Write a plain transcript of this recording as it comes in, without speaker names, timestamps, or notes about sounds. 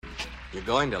You're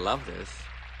going to love this.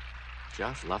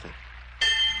 Just love it.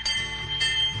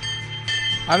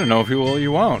 I don't know if you will or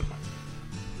you won't.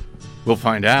 We'll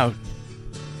find out.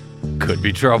 Could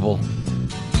be trouble.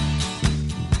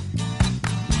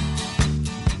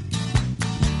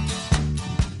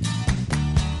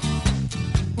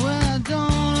 Well, I don't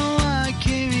know why I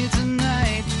came here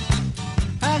tonight.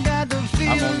 I got the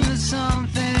feeling that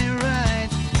something ain't right.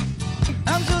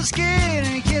 I'm so scared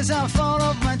in case I fall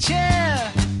off my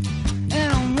chair.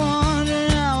 And I'm wondering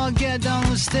how I'll get down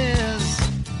the stairs.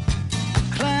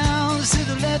 Clowns to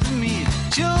the left of me,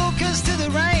 jokers to the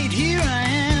right. Here I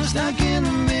am, stuck in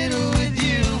the middle with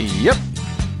you. Yep.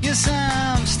 Yes,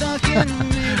 I'm stuck in the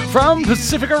middle. From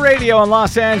Pacifica Radio in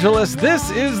Los Angeles, this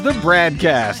is the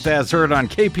BradCast, as heard on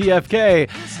KPFK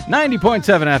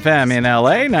 90.7 FM in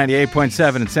LA,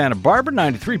 98.7 in Santa Barbara,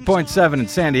 93.7 in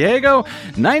San Diego,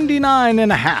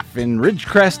 99.5 in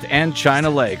Ridgecrest and China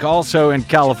Lake. Also in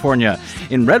California,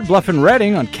 in Red Bluff and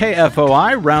Redding on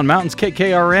KFOI, Round Mountains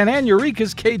KKRN, and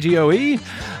Eureka's KGOE.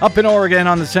 Up in Oregon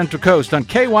on the Central Coast on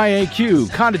KYAQ,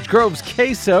 Cottage Grove's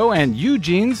KSO, and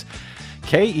Eugene's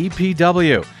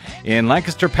KEPW. In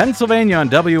Lancaster, Pennsylvania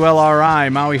on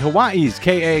WLRI, Maui, Hawaii's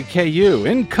KAKU.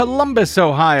 In Columbus,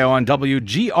 Ohio on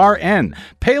WGRN.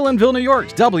 Palinville, New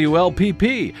York's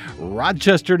WLPP.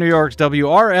 Rochester, New York's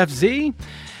WRFZ.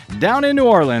 Down in New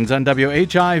Orleans on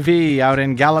WHIV. Out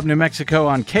in Gallup, New Mexico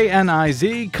on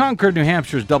KNIZ. Concord, New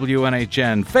Hampshire's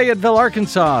WNHN. Fayetteville,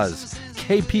 Arkansas's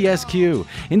KPSQ.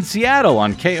 In Seattle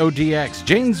on KODX.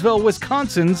 Janesville,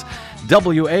 Wisconsin's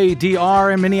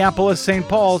WADR, in Minneapolis, St.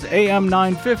 Paul's AM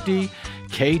 950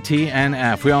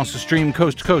 KTNF. We also stream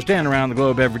coast to coast and around the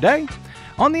globe every day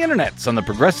on the internets on the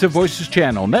Progressive Voices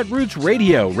channel, Netroots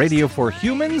Radio, Radio for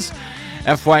Humans,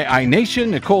 FYI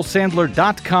Nation,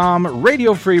 NicoleSandler.com,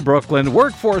 Radio Free Brooklyn,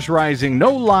 Workforce Rising,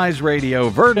 No Lies Radio,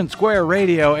 Verdant Square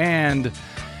Radio, and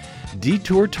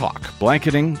Detour Talk,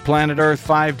 blanketing planet Earth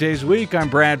 5 days a week. I'm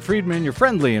Brad Friedman, your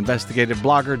friendly investigative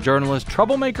blogger, journalist,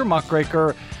 troublemaker,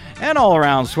 muckraker, and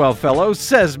all-around swell fellow,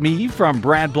 says me from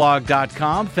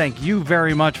bradblog.com. Thank you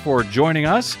very much for joining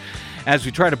us as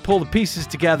we try to pull the pieces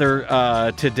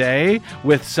together today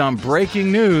with some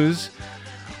breaking news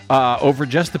over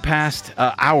just the past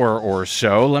hour or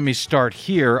so. Let me start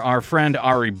here. Our friend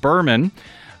Ari Berman,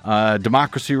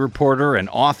 democracy reporter and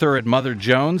author at Mother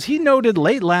Jones, he noted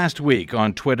late last week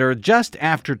on Twitter, just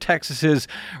after Texas's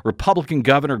Republican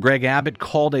Governor Greg Abbott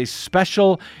called a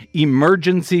special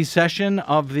emergency session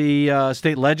of the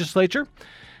state legislature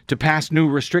to pass new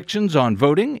restrictions on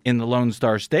voting in the Lone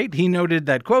Star State. He noted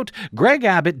that, quote, Greg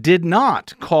Abbott did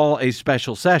not call a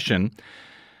special session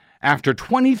after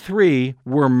 23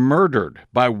 were murdered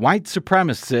by a white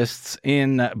supremacist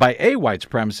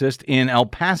in El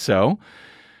Paso,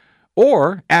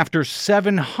 or after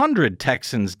 700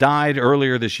 Texans died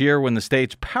earlier this year when the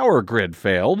state's power grid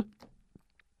failed.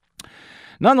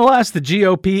 Nonetheless, the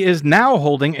GOP is now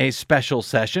holding a special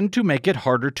session to make it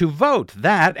harder to vote.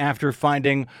 That after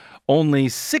finding only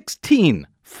 16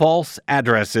 false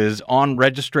addresses on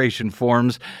registration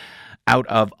forms out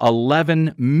of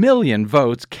 11 million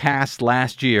votes cast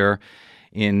last year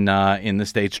in the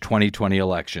state's 2020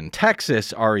 election.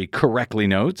 Texas, Ari correctly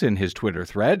notes in his Twitter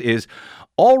thread, is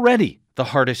already the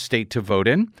hardest state to vote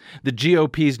in. The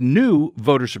GOP's new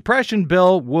voter suppression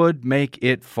bill would make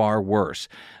it far worse.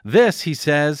 This, he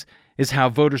says, is how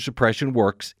voter suppression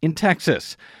works in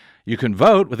Texas. You can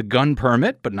vote with a gun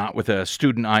permit, but not with a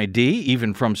student ID,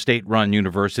 even from state-run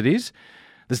universities.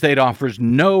 The state offers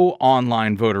no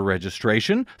online voter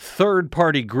registration.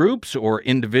 Third-party groups or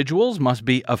individuals must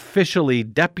be officially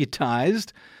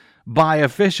deputized by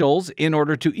officials in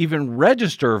order to even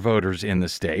register voters in the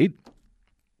state.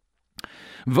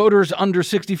 Voters under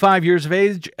 65 years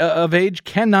of age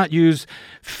cannot use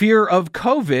fear of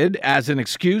COVID as an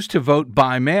excuse to vote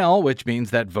by mail, which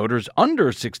means that voters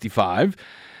under 65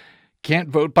 can't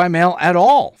vote by mail at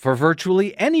all for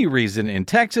virtually any reason in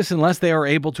Texas unless they are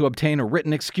able to obtain a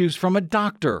written excuse from a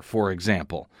doctor, for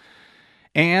example.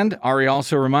 And Ari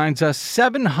also reminds us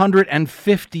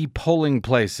 750 polling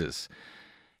places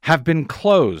have been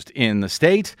closed in the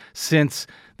state since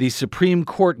the Supreme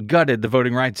Court gutted the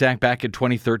Voting Rights Act back in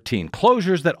 2013.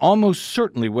 Closures that almost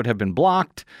certainly would have been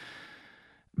blocked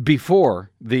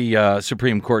before the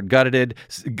Supreme Court gutted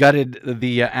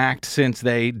the act, since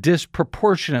they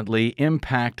disproportionately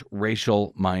impact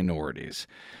racial minorities.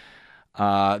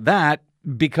 That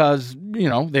because,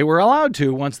 they were allowed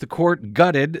to once the court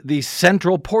gutted the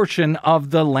central portion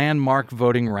of the landmark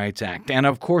Voting Rights Act. And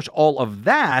of course, all of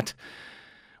that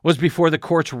was before the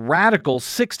court's radical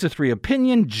 6-3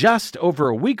 opinion just over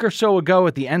a week or so ago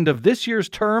at the end of this year's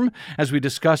term, as we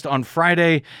discussed on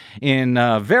Friday in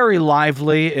very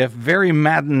lively, if very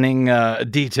maddening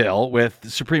detail with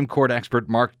Supreme Court expert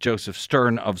Mark Joseph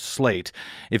Stern of Slate.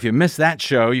 If you missed that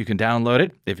show, you can download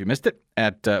it, if you missed it,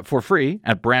 for free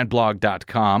at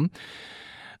bradblog.com.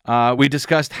 We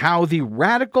discussed how the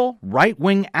radical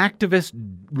right-wing activist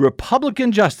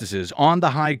Republican justices on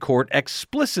the High Court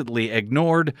explicitly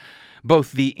ignored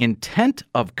both the intent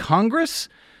of Congress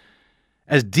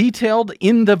as detailed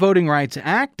in the Voting Rights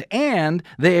Act, and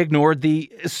they ignored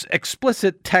the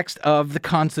explicit text of the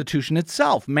Constitution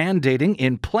itself, mandating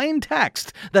in plain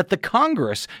text that the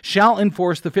Congress shall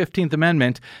enforce the 15th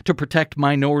Amendment to protect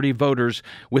minority voters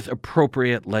with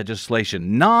appropriate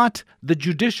legislation. Not the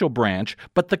judicial branch,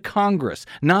 but the Congress.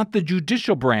 Not the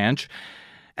judicial branch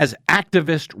as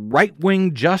activist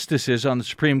right-wing justices on the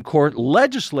Supreme Court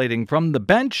legislating from the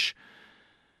bench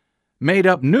made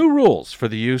up new rules for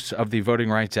the use of the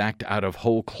Voting Rights Act out of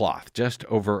whole cloth just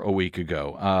over a week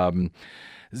ago.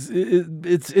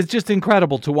 It's just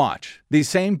incredible to watch. These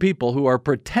same people who are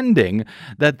pretending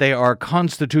that they are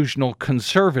constitutional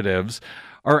conservatives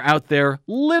are out there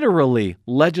literally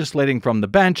legislating from the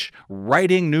bench,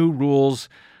 writing new rules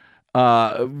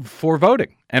for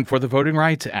voting and for the Voting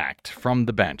Rights Act from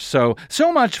the bench. So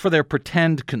much for their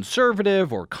pretend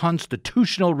conservative or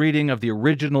constitutional reading of the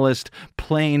originalist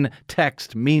plain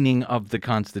text meaning of the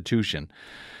Constitution.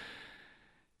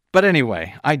 But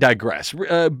anyway, I digress.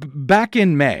 Back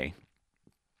in May,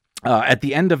 at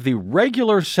the end of the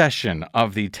regular session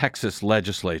of the Texas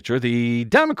legislature, the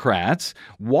Democrats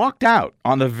walked out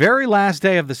on the very last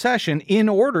day of the session in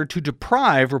order to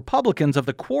deprive Republicans of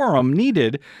the quorum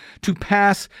needed to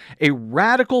pass a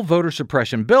radical voter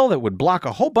suppression bill that would block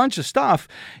a whole bunch of stuff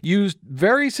used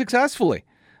very successfully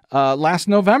last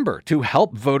November to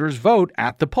help voters vote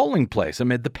at the polling place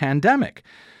amid the pandemic.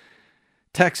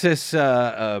 Texas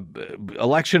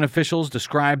election officials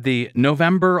described the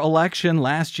November election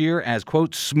last year as,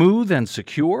 quote, smooth and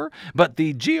secure, but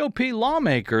the GOP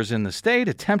lawmakers in the state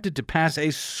attempted to pass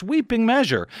a sweeping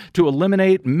measure to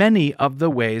eliminate many of the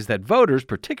ways that voters,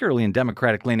 particularly in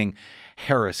Democratic-leaning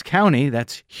Harris County,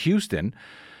 that's Houston,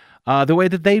 the way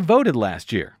that they voted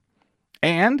last year.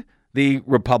 And the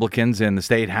Republicans in the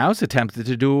state house attempted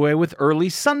to do away with early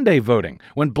Sunday voting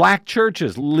when black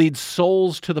churches lead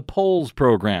Souls to the Polls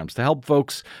programs to help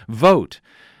folks vote.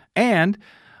 And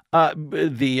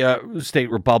the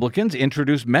state Republicans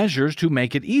introduced measures to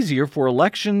make it easier for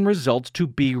election results to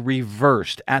be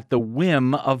reversed at the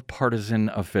whim of partisan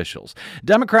officials.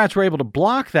 Democrats were able to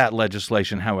block that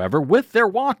legislation, however, with their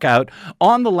walkout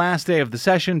on the last day of the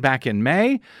session back in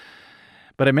May.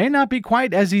 But it may not be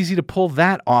quite as easy to pull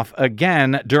that off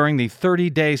again during the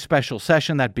 30-day special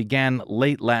session that began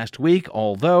late last week,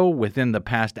 although within the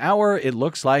past hour, it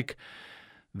looks like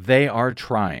they are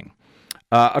trying.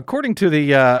 According to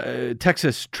the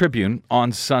Texas Tribune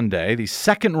on Sunday, the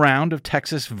second round of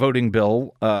Texas's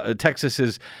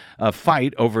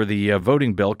fight over the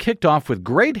voting bill kicked off with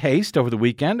great haste over the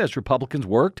weekend as Republicans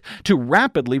worked to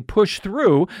rapidly push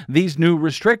through these new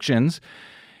restrictions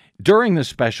during the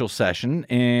special session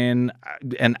in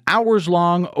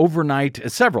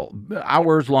several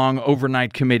hours-long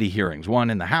overnight committee hearings,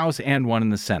 one in the House and one in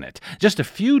the Senate. Just a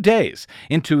few days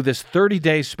into this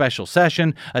 30-day special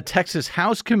session, a Texas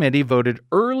House committee voted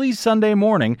early Sunday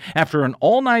morning after an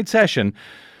all-night session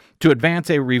to advance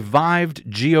a revived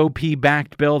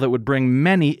GOP-backed bill that would bring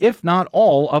many, if not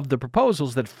all, of the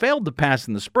proposals that failed to pass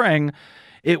in the spring.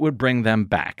 It would bring them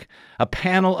back. A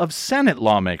panel of Senate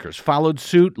lawmakers followed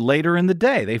suit later in the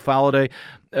day. They followed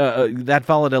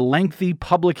a lengthy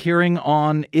public hearing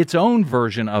on its own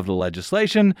version of the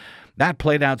legislation. That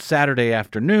played out Saturday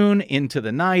afternoon into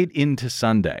the night into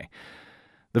Sunday.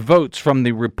 The votes from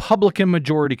the Republican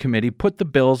Majority Committee put the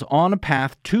bills on a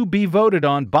path to be voted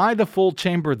on by the full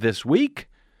chamber this week.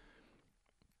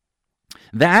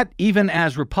 That, even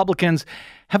as Republicans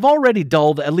have already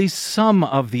dulled at least some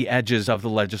of the edges of the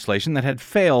legislation that had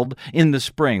failed in the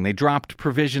spring. They dropped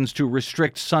provisions to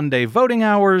restrict Sunday voting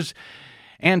hours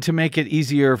and to make it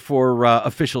easier for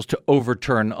officials to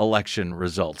overturn election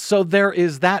results. So there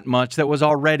is that much that was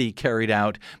already carried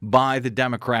out by the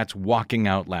Democrats walking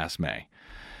out last May.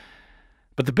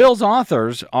 But the bill's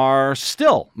authors are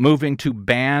still moving to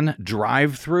ban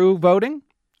drive-through voting,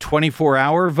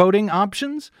 24-hour voting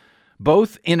options,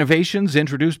 both innovations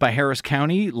introduced by Harris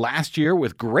County last year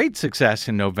with great success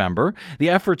in November. The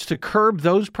efforts to curb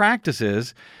those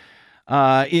practices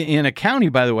in a county,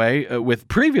 by the way, with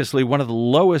previously one of the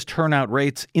lowest turnout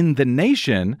rates in the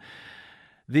nation,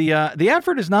 The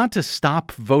effort is not to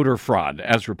stop voter fraud,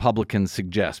 as Republicans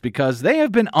suggest, because they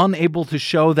have been unable to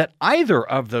show that either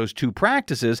of those two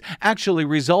practices actually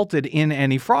resulted in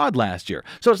any fraud last year.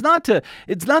 So it's not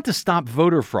to stop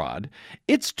voter fraud.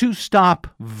 It's to stop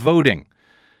voting,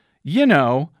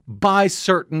 by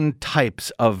certain types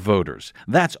of voters.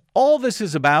 That's all this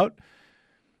is about.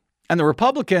 And the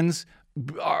Republicans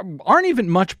aren't even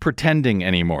much pretending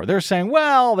anymore. They're saying,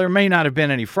 well, there may not have been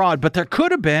any fraud, but there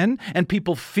could have been, and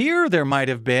people fear there might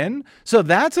have been. So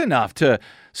that's enough to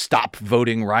stop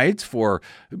voting rights for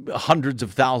hundreds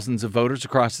of thousands of voters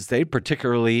across the state,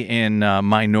 particularly in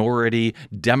minority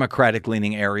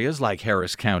Democratic-leaning areas like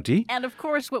Harris County. And of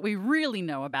course, what we really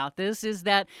know about this is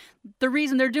that the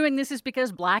reason they're doing this is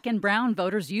because black and brown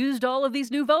voters used all of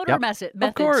these new voter methods.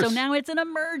 Of course. So now it's an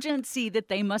emergency that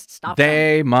they must stop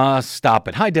They must stop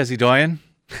it. Hi, Desi Doyen.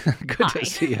 Good to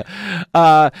see you.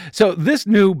 So this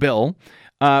new bill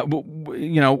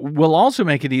will also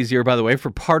make it easier, by the way, for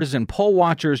partisan poll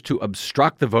watchers to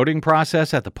obstruct the voting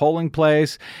process at the polling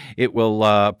place. It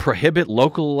will prohibit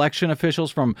local election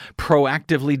officials from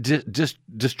proactively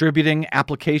distributing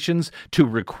applications to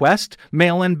request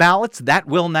mail-in ballots. That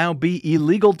will now be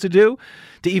illegal to do.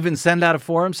 To even send out a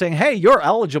form saying, hey, you're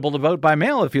eligible to vote by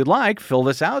mail if you'd like. Fill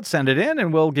this out, send it in,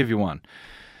 and we'll give you one.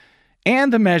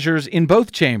 And the measures in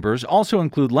both chambers also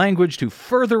include language to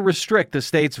further restrict the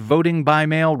state's voting by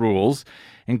mail rules,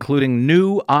 including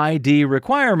new ID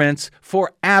requirements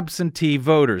for absentee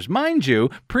voters. Mind you,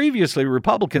 previously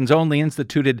Republicans only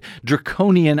instituted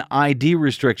draconian ID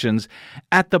restrictions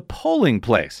at the polling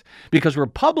place because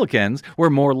Republicans were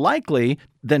more likely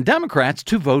than Democrats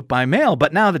to vote by mail.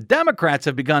 But now the Democrats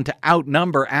have begun to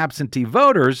outnumber absentee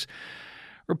voters.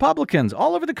 Republicans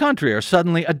all over the country are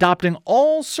suddenly adopting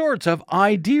all sorts of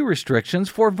ID restrictions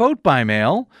for vote by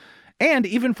mail and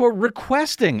even for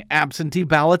requesting absentee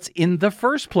ballots in the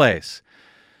first place.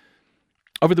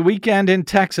 Over the weekend in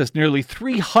Texas, nearly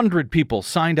 300 people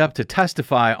signed up to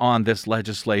testify on this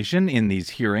legislation in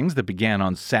these hearings that began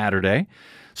on Saturday,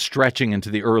 stretching into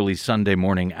the early Sunday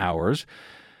morning hours.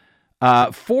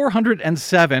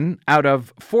 407 out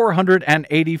of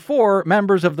 484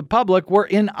 members of the public were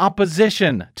in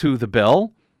opposition to the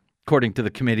bill, according to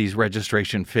the committee's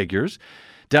registration figures.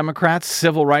 Democrats,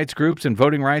 civil rights groups, and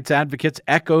voting rights advocates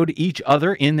echoed each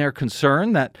other in their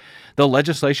concern that the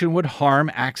legislation would harm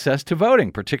access to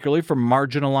voting, particularly for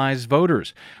marginalized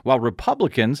voters, while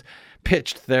Republicans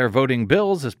pitched their voting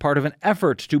bills as part of an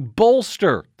effort to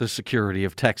bolster the security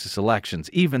of Texas elections,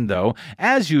 even though,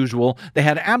 as usual, they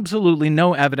had absolutely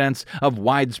no evidence of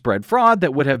widespread fraud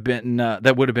that would have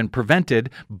been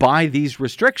prevented by these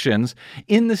restrictions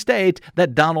in the state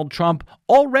that Donald Trump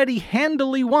already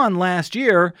handily won last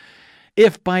year,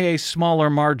 if by a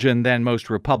smaller margin than most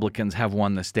Republicans have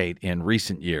won the state in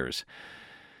recent years.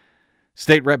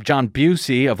 State Rep John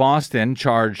Busey of Austin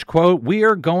charged, quote, "We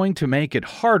are going to make it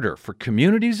harder for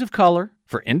communities of color,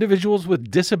 for individuals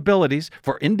with disabilities,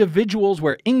 for individuals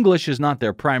where English is not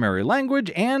their primary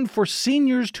language, and for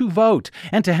seniors to vote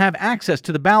and to have access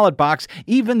to the ballot box,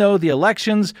 even though the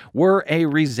elections were a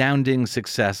resounding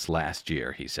success last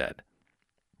year," he said.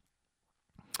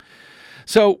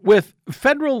 So with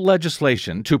federal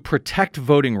legislation to protect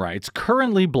voting rights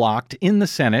currently blocked in the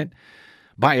Senate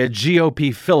by a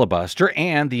GOP filibuster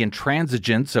and the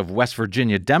intransigence of West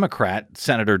Virginia Democrat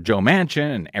Senator Joe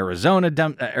Manchin and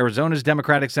Arizona's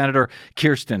Democratic Senator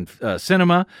Kyrsten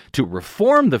Sinema to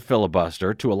reform the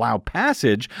filibuster to allow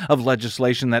passage of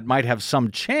legislation that might have some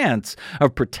chance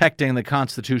of protecting the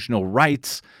constitutional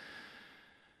rights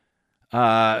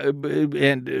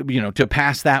to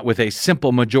pass that with a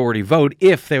simple majority vote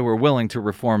if they were willing to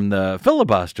reform the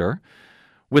filibuster.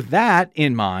 With that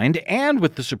in mind, and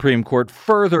with the Supreme Court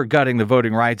further gutting the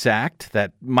Voting Rights Act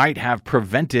that might have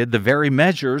prevented the very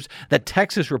measures that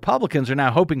Texas Republicans are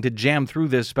now hoping to jam through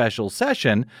this special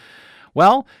session,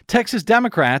 well, Texas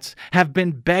Democrats have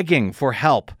been begging for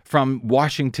help from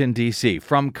Washington, D.C.,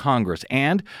 from Congress.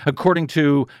 And according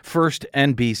to First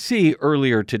NBC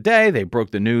earlier today, they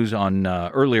broke the news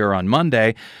earlier on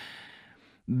Monday,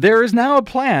 there is now a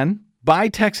plan by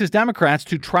Texas Democrats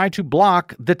to try to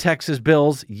block the Texas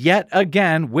bills yet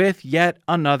again with yet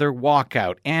another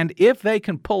walkout. And if they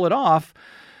can pull it off,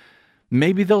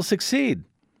 maybe they'll succeed.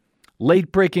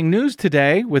 Late breaking news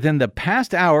today, within the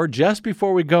past hour, just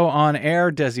before we go on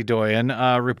air, Desi Doyen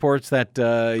reports that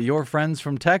your friends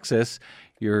from Texas,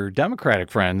 your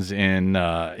Democratic friends in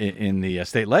the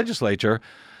state legislature,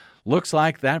 looks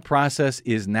like that process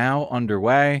is now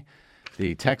underway.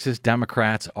 The Texas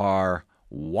Democrats are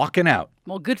walking out.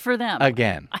 Well, good for them.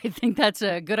 Again. I think that's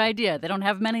a good idea. They don't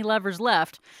have many levers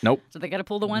left. Nope. So they got to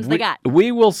pull the ones they got.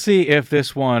 We will see if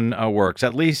this one works.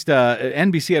 At least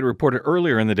NBC had reported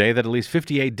earlier in the day that at least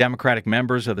 58 Democratic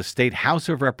members of the state House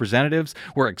of Representatives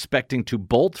were expecting to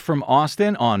bolt from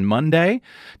Austin on Monday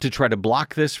to try to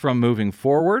block this from moving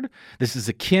forward. This is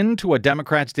akin to what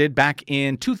Democrats did back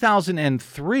in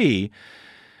 2003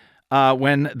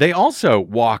 when they also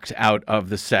walked out of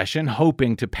the session,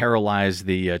 hoping to paralyze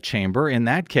the chamber. In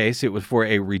that case, it was for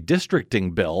a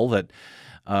redistricting bill that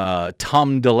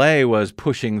Tom DeLay was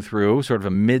pushing through, sort of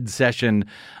a mid-session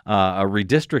a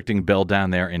redistricting bill down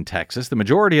there in Texas. The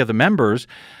majority of the members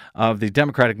of the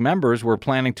Democratic members were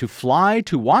planning to fly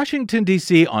to Washington,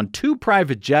 D.C. on 2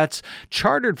 private jets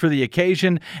chartered for the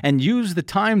occasion and use the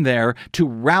time there to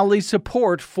rally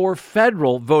support for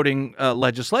federal voting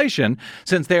legislation,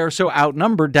 since they are so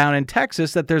outnumbered down in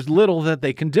Texas that there's little that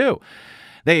they can do.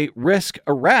 They risk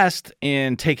arrest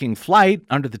in taking flight.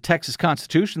 Under the Texas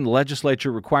Constitution, the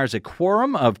legislature requires a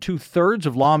quorum of 2/3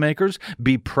 of lawmakers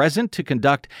be present to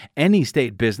conduct any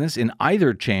state business in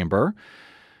either chamber.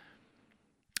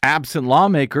 Absent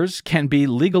lawmakers can be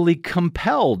legally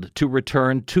compelled to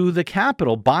return to the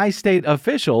Capitol by state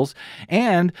officials.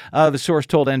 And the source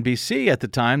told NBC at the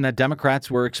time that Democrats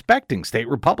were expecting state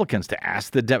Republicans to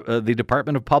ask the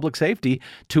Department of Public Safety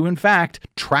to, in fact,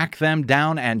 track them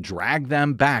down and drag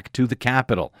them back to the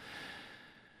Capitol.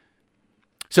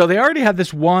 So they already had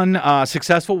this one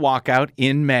successful walkout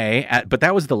in May, but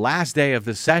that was the last day of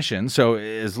the session. So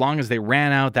as long as they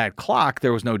ran out that clock,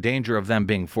 there was no danger of them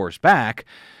being forced back.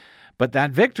 But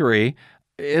that victory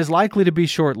is likely to be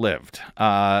short-lived.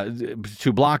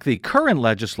 To block the current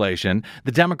legislation,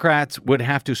 the Democrats would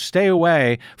have to stay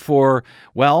away for,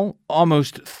 well,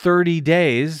 almost 30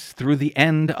 days through the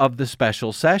end of the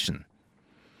special session.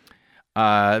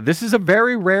 This is a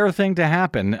very rare thing to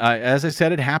happen. As I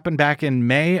said, it happened back in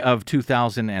May of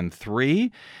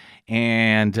 2003,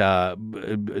 and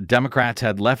Democrats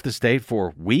had left the state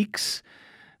for weeks.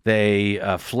 They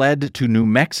fled to New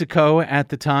Mexico at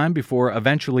the time before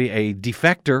eventually a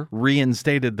defector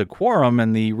reinstated the quorum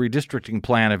and the redistricting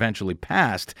plan eventually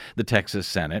passed the Texas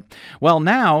Senate. Well,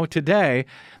 now, today,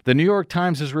 the New York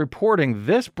Times is reporting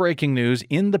this breaking news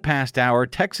in the past hour.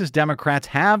 Texas Democrats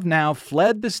have now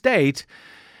fled the state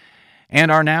and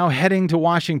are now heading to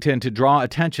Washington to draw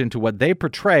attention to what they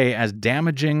portray as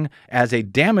a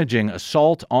damaging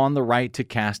assault on the right to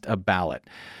cast a ballot.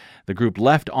 The group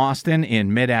left Austin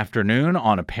in mid-afternoon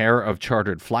on a pair of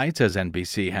chartered flights, as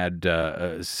NBC had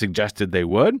suggested they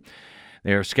would.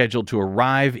 They are scheduled to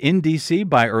arrive in D.C.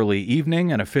 by early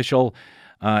evening. An official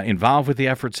involved with the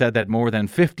effort said that more than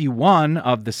 51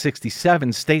 of the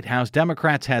 67 State House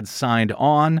Democrats had signed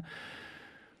on.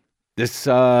 This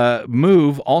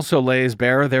move also lays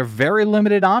bare their very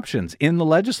limited options in the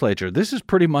legislature. This is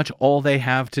pretty much all they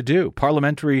have to do.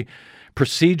 Parliamentary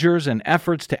procedures and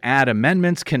efforts to add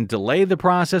amendments can delay the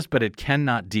process, but it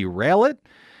cannot derail it.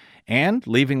 And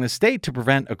leaving the state to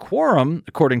prevent a quorum,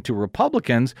 according to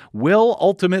Republicans, will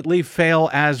ultimately fail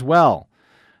as well.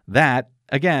 That,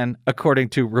 again, according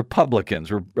to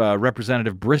Republicans.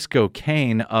 Representative Briscoe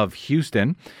Cain of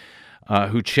Houston,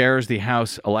 who chairs the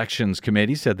House Elections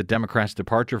Committee, said the Democrats'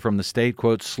 departure from the state,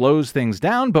 quote, slows things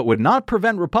down, but would not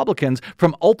prevent Republicans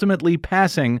from ultimately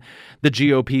passing the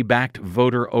GOP-backed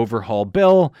voter overhaul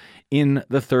bill in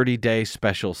the 30-day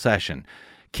special session.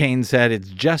 Cain said it's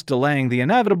just delaying the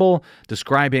inevitable,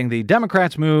 describing the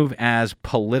Democrats' move as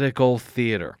political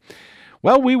theater.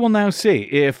 Well, we will now see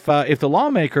if the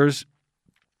lawmakers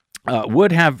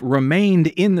would have remained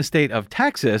in the state of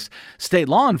Texas. State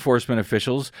law enforcement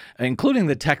officials, including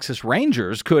the Texas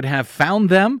Rangers, could have found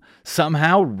them,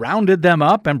 somehow rounded them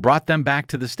up, and brought them back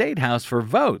to the State House for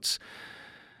votes.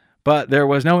 But there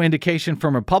was no indication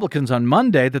from Republicans on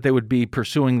Monday that they would be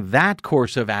pursuing that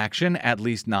course of action, at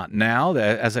least not now.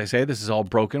 As I say, this is all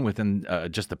broken within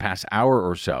just the past hour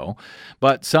or so.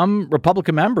 But some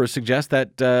Republican members suggest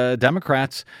that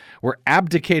Democrats were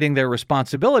abdicating their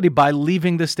responsibility by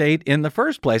leaving the state in the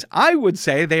first place. I would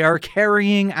say they are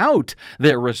carrying out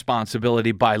their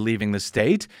responsibility by leaving the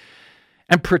state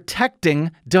and protecting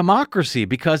democracy,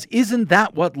 because isn't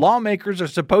that what lawmakers are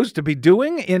supposed to be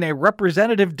doing in a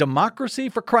representative democracy,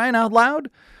 for crying out loud?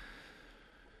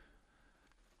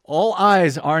 All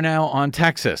eyes are now on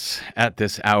Texas at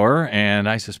this hour, and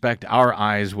I suspect our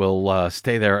eyes will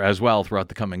stay there as well throughout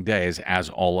the coming days as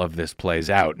all of this plays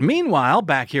out. Meanwhile,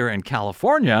 back here in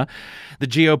California, the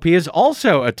GOP is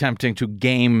also attempting to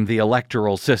game the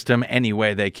electoral system any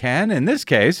way they can, in this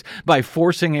case by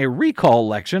forcing a recall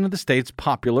election of the state's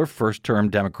popular first-term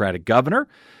Democratic governor,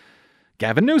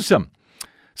 Gavin Newsom.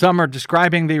 Some are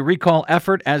describing the recall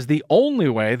effort as the only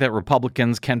way that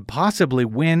Republicans can possibly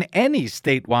win any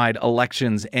statewide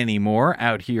elections anymore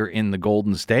out here in the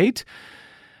Golden State.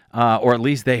 Or at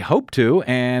least they hope to,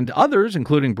 and others,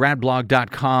 including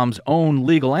BradBlog.com's own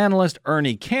legal analyst,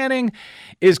 Ernest Canning,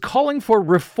 is calling for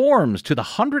reforms to the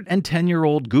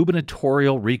 110-year-old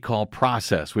gubernatorial recall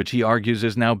process, which he argues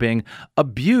is now being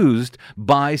abused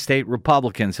by state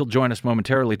Republicans. He'll join us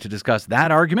momentarily to discuss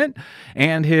that argument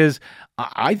and his,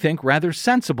 I think, rather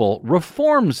sensible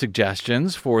reform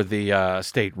suggestions for the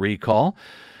state recall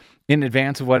in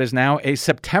advance of what is now a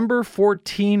September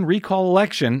 14 recall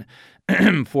election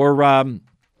for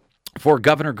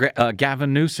Governor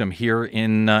Gavin Newsom here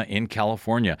in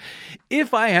California.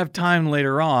 If I have time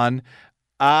later on,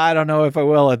 I don't know if I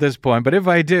will at this point, but if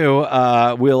I do,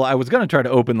 I was going to try to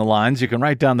open the lines. You can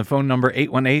write down the phone number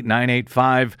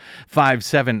 818-985-5735,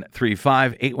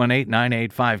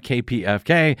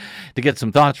 818-985-KPFK, to get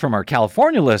some thoughts from our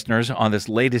California listeners on this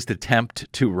latest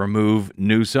attempt to remove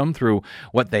Newsom through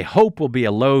what they hope will be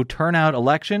a low turnout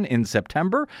election in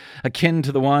September, akin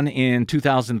to the one in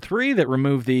 2003 that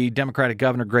removed the Democratic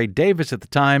Governor Gray Davis at the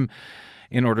time,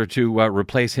 in order to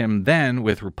replace him then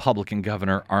with Republican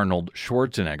Governor Arnold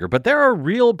Schwarzenegger. But there are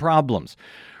real problems,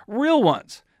 real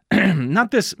ones,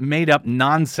 not this made-up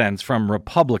nonsense from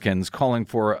Republicans calling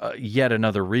for yet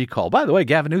another recall. By the way,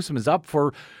 Gavin Newsom is up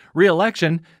for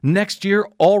re-election next year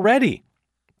already.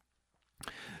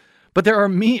 But there are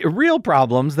real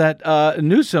problems that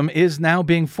Newsom is now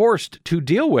being forced to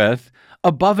deal with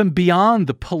above and beyond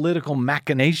the political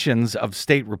machinations of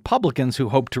state Republicans who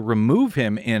hope to remove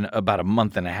him in about a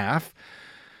month and a half.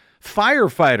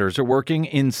 Firefighters are working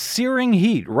in searing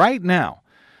heat right now,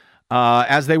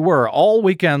 as they were all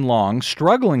weekend long,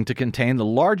 struggling to contain the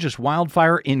largest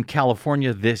wildfire in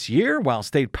California this year, while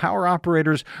state power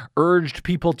operators urged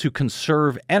people to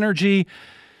conserve energy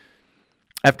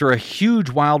after a huge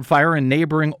wildfire in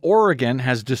neighboring Oregon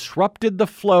has disrupted the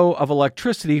flow of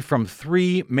electricity from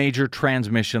 3 major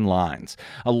transmission lines.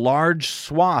 A large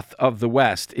swath of the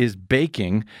West is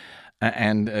baking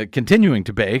and continuing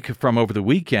to bake from over the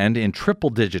weekend in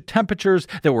triple-digit temperatures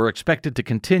that were expected to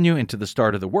continue into the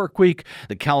start of the work week.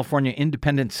 The California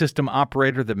Independent System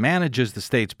Operator that manages the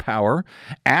state's power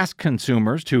asked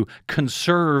consumers to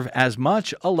conserve as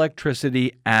much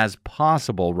electricity as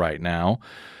possible right now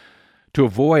to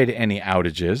avoid any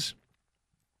outages.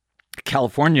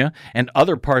 California and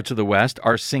other parts of the West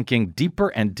are sinking deeper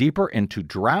and deeper into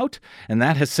drought, and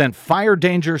that has sent fire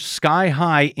danger sky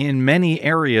high in many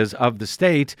areas of the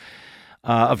state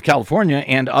of California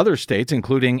and other states,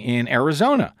 including in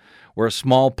Arizona, where a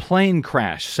small plane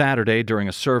crashed Saturday during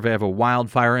a survey of a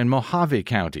wildfire in Mojave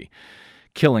County,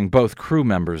 killing both crew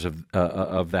members of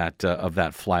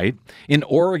that flight. In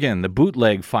Oregon, the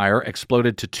bootleg fire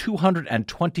exploded to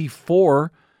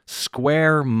 224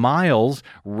 square miles,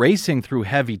 racing through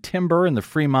heavy timber in the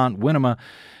Fremont-Winema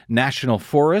National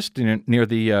Forest near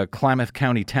the Klamath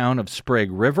County town of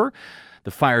Sprague River.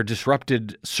 The fire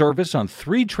disrupted service on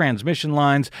 3 transmission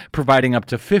lines, providing up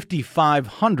to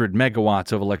 5,500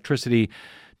 megawatts of electricity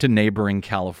to neighboring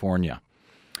California.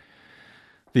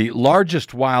 The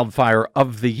largest wildfire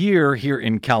of the year here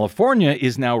in California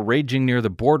is now raging near the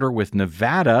border with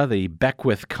Nevada, the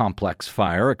Beckwith Complex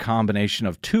fire, a combination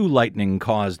of 2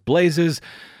 lightning-caused blazes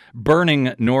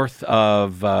burning north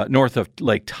of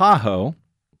Lake Tahoe.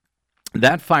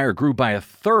 That fire grew by a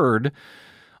third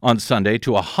on Sunday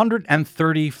to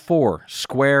 134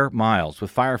 square miles,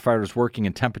 with firefighters working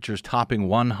in temperatures topping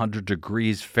 100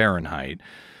 degrees Fahrenheit.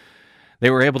 They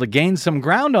were able to gain some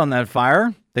ground on that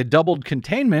fire. They doubled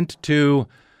containment to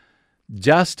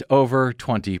just over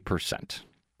 20%.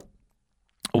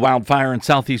 A wildfire in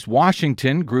southeast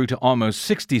Washington grew to almost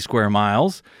 60 square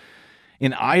miles.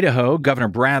 In Idaho, Governor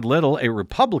Brad Little, a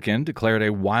Republican, declared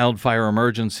a wildfire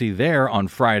emergency there on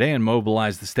Friday and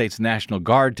mobilized the state's National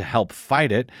Guard to help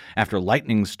fight it after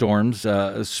lightning storms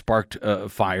sparked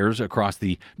fires across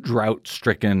the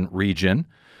drought-stricken region.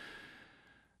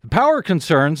 The power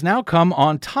concerns now come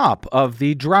on top of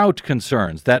the drought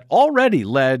concerns that already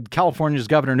led California's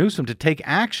Governor Newsom to take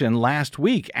action last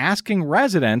week, asking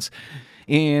residents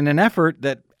in an effort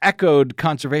that echoed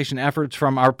conservation efforts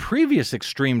from our previous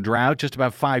extreme drought just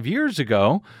about 5 years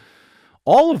ago,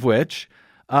 all of which,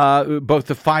 both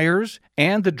the fires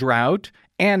and the drought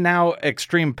and now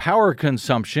extreme power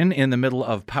consumption in the middle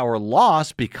of power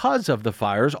loss because of the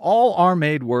fires, all are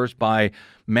made worse by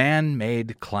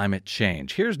man-made climate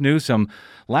change. Here's Newsom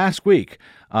last week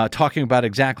talking about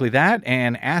exactly that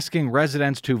and asking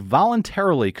residents to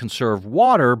voluntarily conserve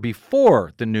water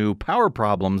before the new power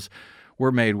problems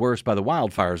were made worse by the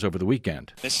wildfires over the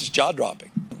weekend. This is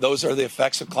jaw-dropping. Those are the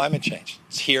effects of climate change.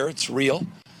 It's here, it's real,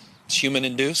 it's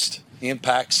human-induced. The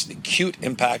impacts, the acute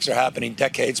impacts, are happening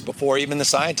decades before even the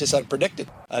scientists had predicted.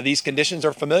 These conditions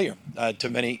are familiar to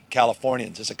many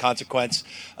Californians. As a consequence,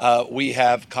 we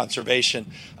have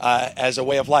conservation as a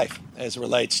way of life as it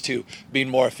relates to being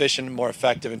more efficient and more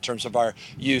effective in terms of our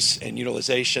use and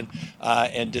utilization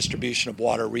and distribution of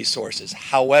water resources.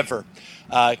 However,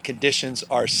 conditions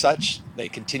are such, they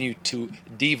continue to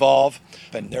devolve,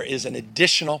 and there is an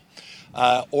additional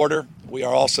order. We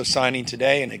are also signing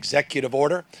today an executive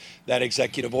order. That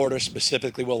executive order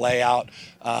specifically will lay out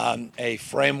a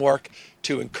framework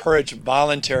to encourage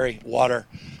voluntary water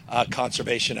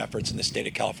conservation efforts in the state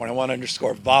of California. I want to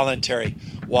underscore voluntary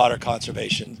water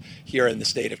conservation here in the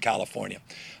state of California.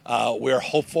 We're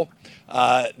hopeful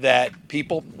that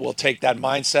people will take that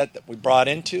mindset that we brought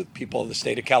into, people of the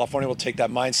state of California will take that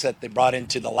mindset they brought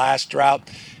into the last drought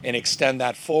and extend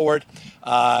that forward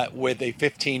with a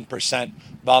 15%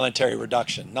 voluntary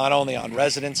reduction, not only on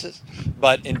residences,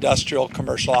 but industrial,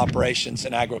 commercial operations,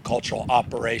 and agricultural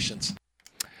operations.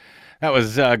 That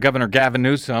was Governor Gavin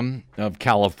Newsom of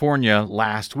California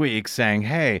last week saying,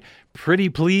 hey, pretty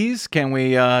please, can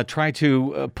we try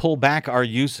to pull back our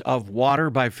use of water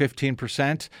by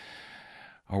 15%?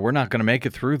 Or we're not going to make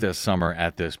it through this summer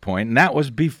at this point. And that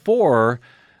was before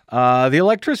the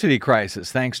electricity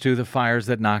crisis, thanks to the fires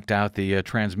that knocked out the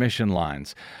transmission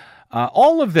lines.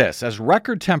 All of this as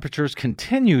record temperatures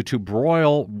continue to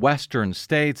broil western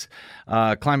states.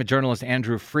 Climate journalist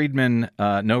Andrew Friedman,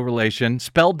 no relation,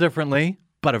 spelled differently,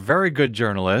 but a very good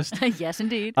journalist. Yes,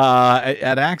 indeed.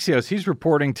 At Axios, he's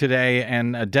reporting today,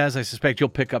 and Des, I suspect you'll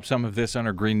pick up some of this on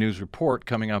our Green News Report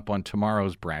coming up on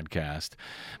tomorrow's BradCast.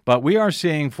 But we are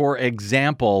seeing, for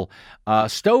example,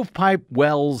 Stovepipe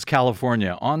Wells,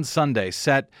 California, on Sunday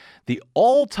set the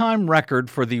all-time record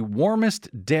for the warmest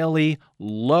daily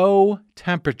low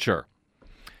temperature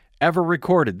ever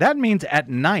recorded. That means at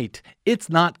night, it's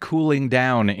not cooling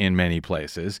down in many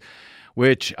places,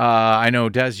 which I know,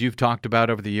 Des, you've talked about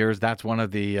over the years. That's one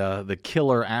of the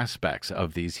killer aspects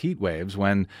of these heat waves,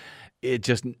 when it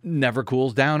just never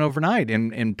cools down overnight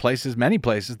in places, many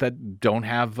places that don't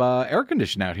have air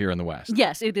conditioning out here in the West.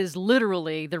 Yes, it is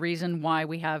literally the reason why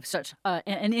we have such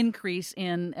an increase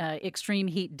in extreme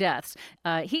heat deaths.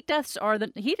 Heat is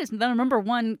the number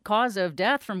one cause of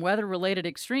death from weather-related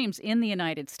extremes in the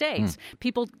United States.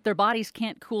 People, their bodies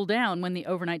can't cool down when the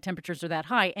overnight temperatures are that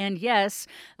high. And yes,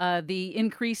 the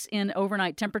increase in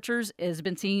overnight temperatures has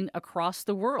been seen across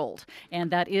the world. And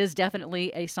that is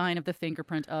definitely a sign of the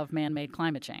fingerprint of man-made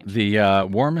climate change. The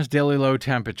warmest daily low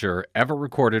temperature ever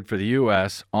recorded for the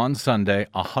U.S. on Sunday,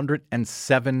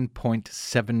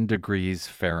 107.7 degrees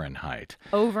Fahrenheit.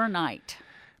 Overnight.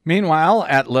 Meanwhile,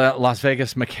 at Las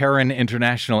Vegas McCarran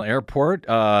International Airport,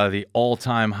 the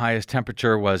all-time highest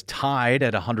temperature was tied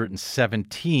at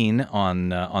 117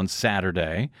 on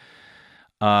Saturday.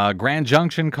 Grand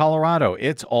Junction, Colorado,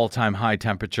 its all-time high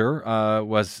temperature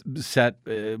was set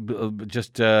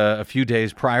just a few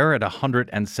days prior at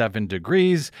 107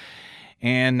 degrees.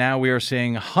 And now we are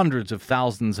seeing hundreds of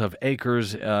thousands of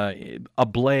acres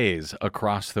ablaze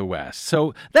across the West.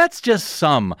 So that's just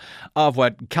some of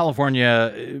what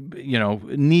California,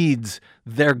 needs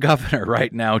their governor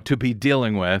right now to be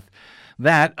dealing with.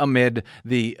 That amid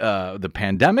the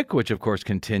pandemic, which of course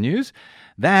continues.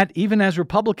 That even as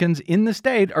Republicans in the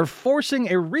state are forcing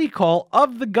a recall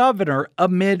of the governor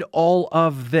amid all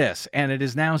of this. And it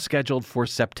is now scheduled for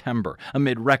September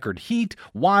amid record heat,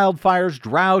 wildfires,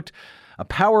 drought, a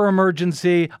power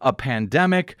emergency, a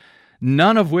pandemic,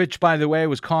 none of which, by the way,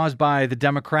 was caused by the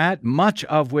Democrat, much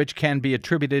of which can be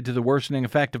attributed to the worsening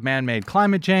effect of man-made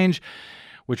climate change,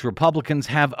 which Republicans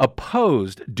have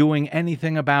opposed doing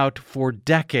anything about for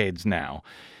decades now.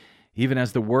 Even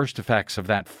as the worst effects of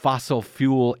that fossil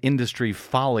fuel industry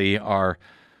folly are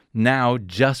now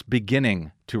just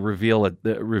beginning to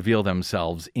reveal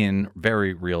themselves in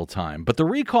very real time. But the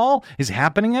recall is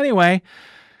happening anyway.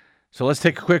 So let's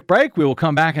take a quick break. We will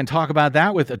come back and talk about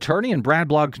that with attorney and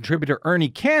BradBlog contributor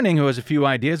Ernest Canning, who has a few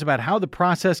ideas about how the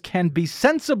process can be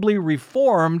sensibly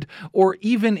reformed or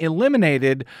even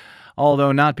eliminated,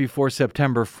 although not before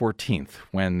September 14th,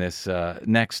 when this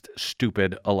next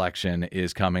stupid election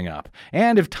is coming up.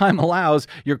 And if time allows,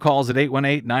 your calls at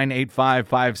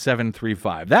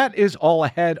 818-985-5735. That is all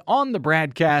ahead on the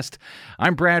BradCast.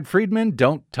 I'm Brad Friedman.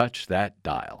 Don't touch that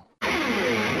dial.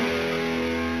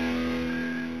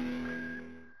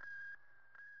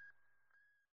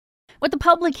 What the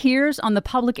public hears on the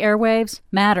public airwaves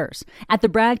matters. At the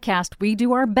BradCast, we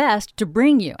do our best to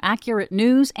bring you accurate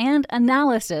news and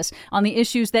analysis on the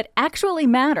issues that actually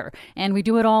matter, and we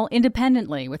do it all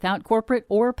independently without corporate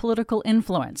or political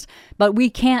influence. But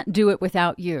we can't do it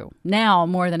without you, now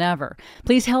more than ever.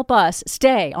 Please help us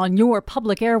stay on your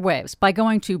public airwaves by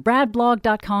going to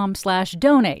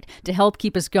bradblog.com/donate to help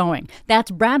keep us going.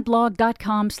 That's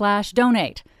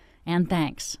bradblog.com/donate. And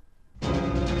thanks.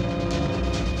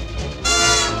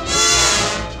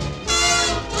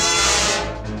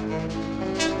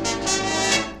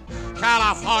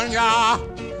 California,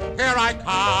 here I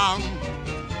come,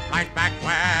 right back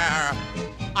where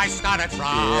I started from.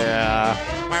 Yeah.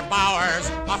 Where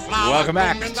bowers of flowers. Welcome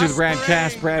back to the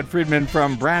BradCast. Brad Friedman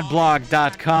from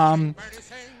bradblog.com.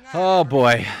 Oh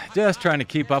boy, just trying to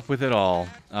keep up with it all.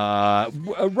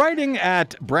 Writing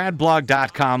at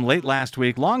bradblog.com late last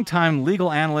week, longtime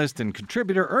legal analyst and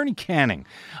contributor Ernest Canning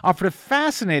offered a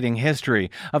fascinating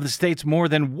history of the state's more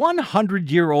than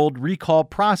 100-year-old recall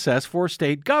process for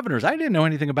state governors. I didn't know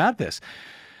anything about this.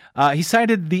 He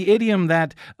cited the idiom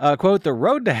that, quote, the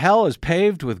road to hell is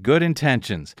paved with good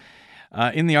intentions.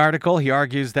 In the article, he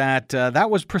argues that that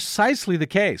was precisely the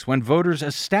case when voters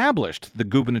established the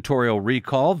gubernatorial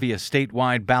recall via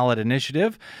statewide ballot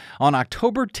initiative on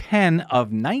October 10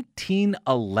 of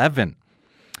 1911.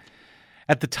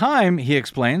 At the time, he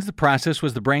explains, the process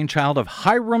was the brainchild of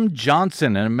Hiram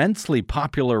Johnson, an immensely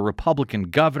popular Republican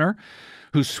governor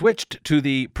who switched to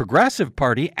the Progressive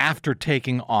Party after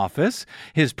taking office.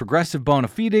 His progressive bona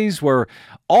fides were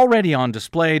already on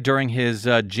display during his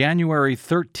January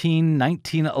 13,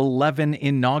 1911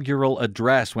 inaugural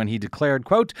address when he declared,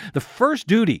 quote, the first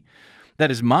duty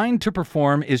that is mine to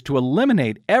perform is to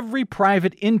eliminate every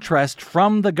private interest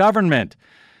from the government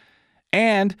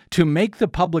and to make the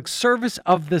public service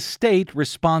of the state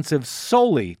responsive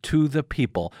solely to the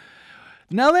people.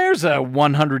 Now, there's a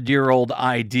 100-year-old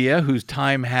idea whose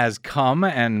time has come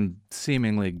and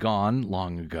seemingly gone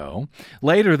long ago.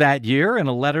 Later that year, in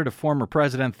a letter to former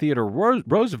President Theodore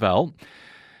Roosevelt,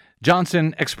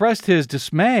 Johnson expressed his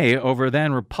dismay over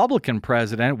then Republican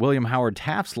President William Howard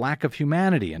Taft's lack of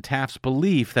humanity and Taft's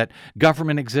belief that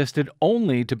government existed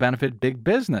only to benefit big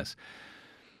business.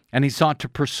 And he sought to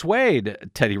persuade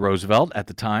Teddy Roosevelt at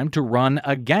the time to run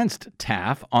against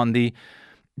Taft on the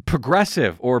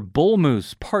Progressive or Bull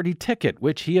Moose party ticket,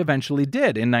 which he eventually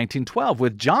did in 1912,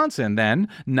 with Johnson then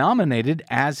nominated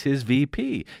as his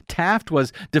VP. Taft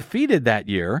was defeated that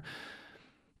year,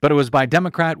 but it was by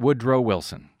Democrat Woodrow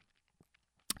Wilson.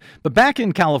 But back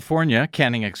in California,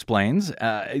 Canning explains,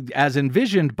 as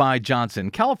envisioned by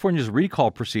Johnson, California's recall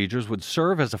procedures would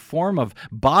serve as a form of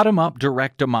bottom-up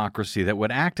direct democracy that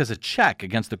would act as a check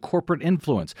against the corporate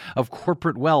influence of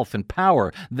corporate wealth and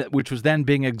power, which was then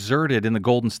being exerted in the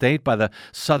Golden State by the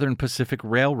Southern Pacific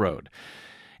Railroad.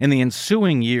 In the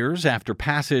ensuing years after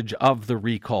passage of the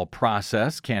recall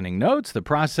process, Canning notes, the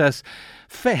process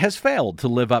has failed to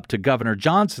live up to Governor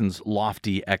Johnson's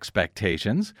lofty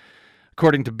expectations.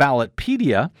 According to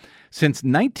Ballotpedia, since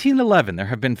 1911, there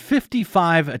have been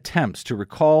 55 attempts to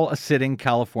recall a sitting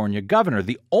California governor.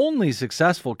 The only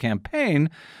successful campaign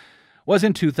was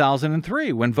in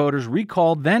 2003, when voters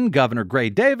recalled then-Governor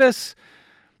Gray Davis.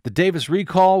 The Davis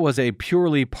recall was a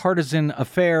purely partisan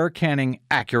affair, Canning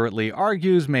accurately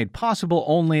argues, made possible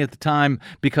only at the time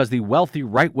because the wealthy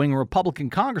right-wing Republican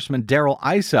Congressman Darrell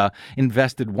Issa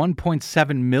invested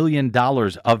 $1.7 million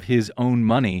of his own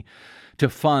money to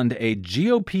fund a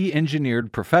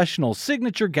GOP-engineered professional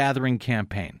signature-gathering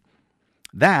campaign.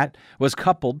 That was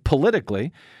coupled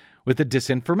politically with a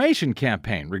disinformation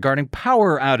campaign regarding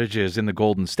power outages in the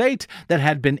Golden State that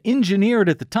had been engineered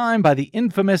at the time by the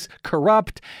infamous,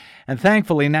 corrupt, and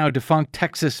thankfully now defunct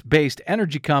Texas-based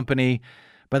energy company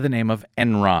by the name of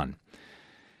Enron.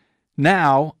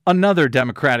 Now, another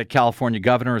Democratic California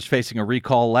governor is facing a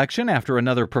recall election after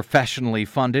another professionally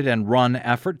funded and run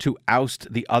effort to oust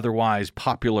the otherwise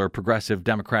popular progressive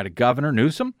Democratic governor,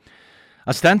 Newsom.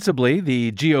 Ostensibly,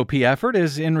 the GOP effort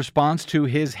is in response to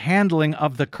his handling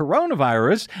of the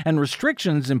coronavirus and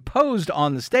restrictions imposed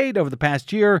on the state over the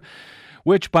past year,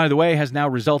 which, by the way, has now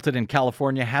resulted in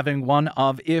California having one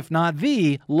of, if not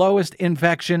the, lowest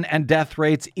infection and death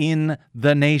rates in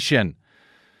the nation.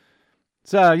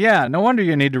 So, yeah, no wonder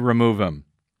you need to remove him.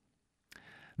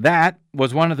 That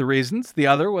was one of the reasons. The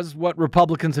other was what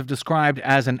Republicans have described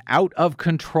as an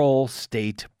out-of-control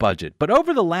state budget. But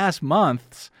over the last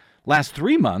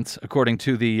 3 months, according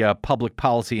to the Public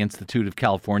Policy Institute of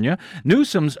California,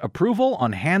 Newsom's approval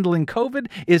on handling COVID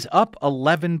is up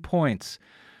 11 points.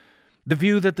 The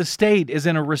view that the state is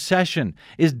in a recession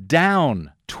is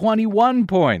down 21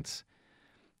 points.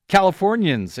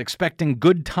 Californians expecting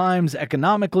good times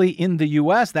economically in the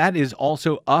U.S., that is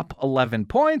also up 11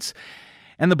 points.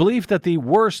 And the belief that the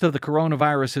worst of the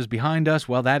coronavirus is behind us,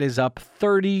 well, that is up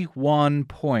 31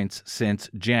 points since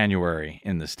January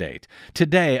in the state.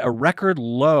 Today, a record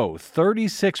low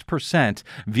 36%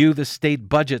 view the state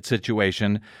budget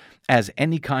situation as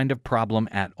any kind of problem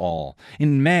at all.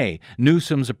 In May,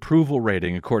 Newsom's approval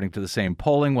rating, according to the same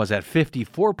polling, was at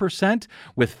 54%,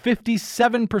 with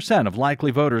 57% of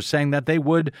likely voters saying that they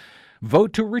would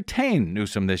vote to retain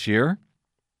Newsom this year.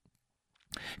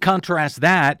 Contrast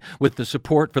that with the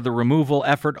support for the removal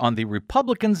effort on the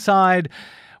Republican side,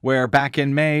 where back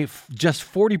in May, just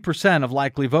 40% of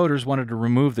likely voters wanted to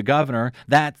remove the governor.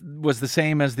 That was the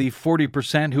same as the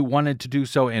 40% who wanted to do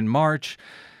so in March,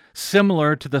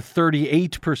 similar to the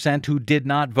 38% who did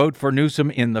not vote for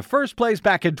Newsom in the first place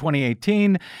back in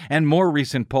 2018. And more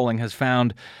recent polling has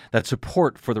found that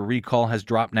support for the recall has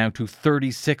dropped now to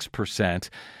 36%.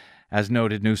 As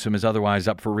noted, Newsom is otherwise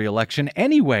up for re-election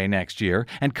anyway next year.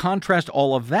 And contrast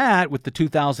all of that with the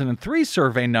 2003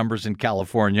 survey numbers in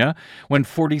California, when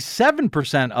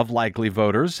 47% of likely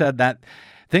voters said that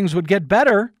things would get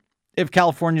better if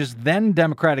California's then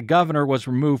Democratic governor was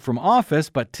removed from office.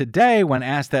 But today, when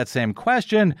asked that same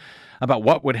question about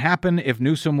what would happen if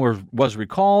Newsom was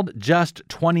recalled, just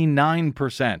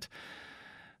 29%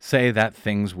 say that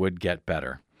things would get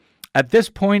better. At this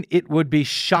point, it would be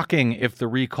shocking if the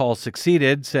recall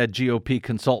succeeded, said GOP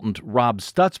consultant Rob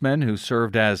Stutzman, who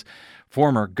served as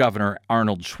former Governor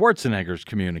Arnold Schwarzenegger's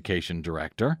communication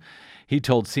director. He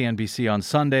told CNBC on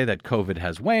Sunday that COVID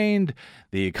has waned,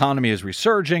 the economy is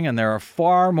resurging, and there are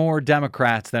far more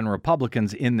Democrats than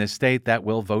Republicans in this state that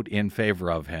will vote in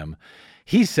favor of him.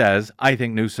 He says, I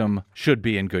think Newsom should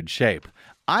be in good shape.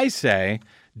 I say,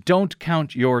 don't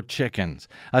count your chickens,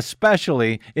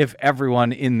 especially if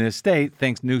everyone in this state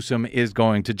thinks Newsom is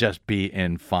going to just be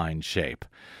in fine shape.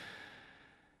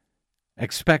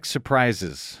 Expect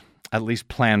surprises. At least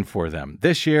plan for them.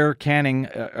 This year, Canning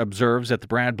observes at the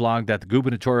Brad blog that the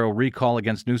gubernatorial recall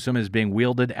against Newsom is being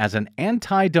wielded as an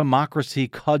anti-democracy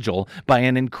cudgel by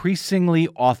an increasingly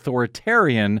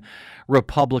authoritarian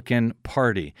Republican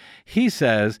Party. He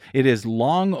says it is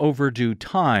long overdue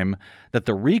time that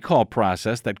the recall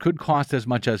process that could cost as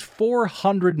much as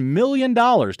 $400 million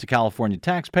to California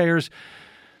taxpayers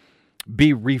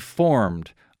be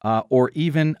reformed. Or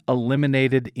even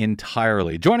eliminated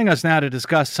entirely. Joining us now to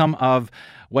discuss some of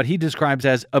what he describes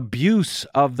as abuse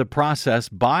of the process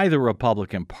by the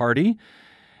Republican Party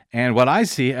and what I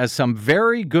see as some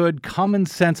very good common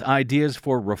sense ideas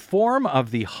for reform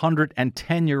of the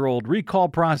 110-year-old recall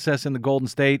process in the Golden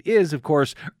State is, of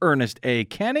course, Ernest A.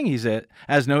 Canning.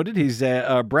 As noted, he's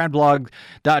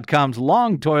BradBlog.com's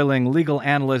long-toiling legal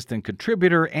analyst and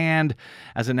contributor, and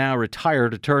as a now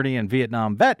retired attorney and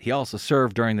Vietnam vet, he also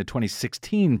served during the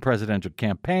 2016 presidential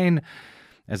campaign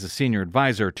as a senior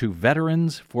advisor to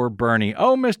Veterans for Bernie.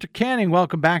 Oh, Mr. Canning,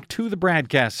 welcome back to the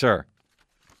BradCast, sir.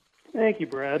 Thank you,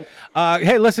 Brad.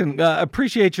 Hey, listen,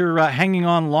 appreciate your hanging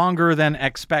on longer than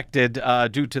expected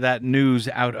due to that news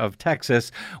out of Texas,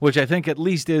 which I think at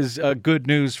least is good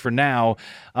news for now.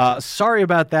 Sorry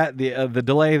about that, the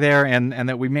delay there, and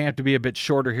that we may have to be a bit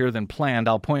shorter here than planned.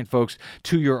 I'll point folks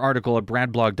to your article at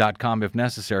bradblog.com if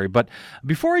necessary. But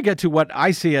before I get to what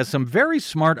I see as some very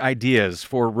smart ideas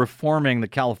for reforming the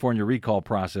California recall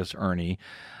process, Ernie,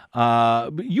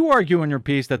 you argue in your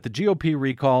piece that the GOP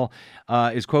recall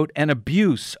is, quote, an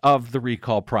abuse of the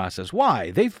recall process. Why?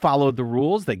 They followed the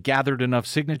rules. They gathered enough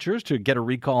signatures to get a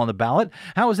recall on the ballot.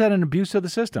 How is that an abuse of the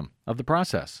system, of the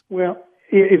process? Well,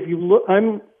 if you look,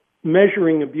 I'm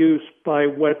measuring abuse by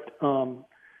what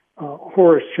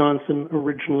Horace Johnson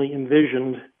originally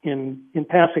envisioned in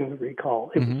passing the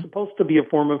recall. It was supposed to be a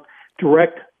form of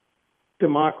direct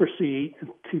democracy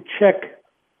to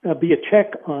be a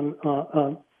check on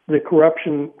the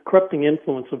corrupting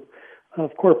influence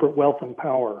of corporate wealth and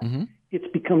power. It's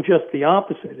become just the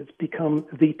opposite. It's become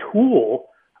the tool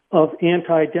of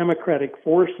anti-democratic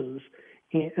forces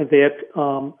that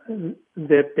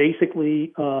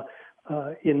basically,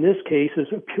 in this case, is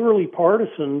a purely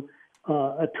partisan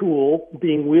a tool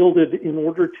being wielded in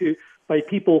order by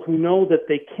people who know that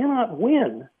they cannot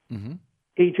win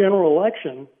a general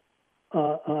election.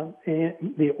 And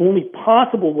the only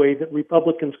possible way that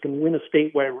Republicans can win a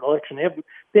statewide election,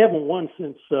 they haven't won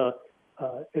since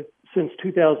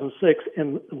 2006,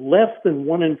 and less than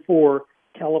 1 in 4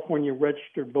 California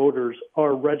registered voters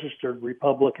are registered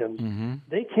Republicans.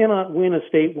 They cannot win a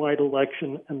statewide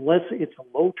election unless it's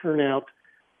a low turnout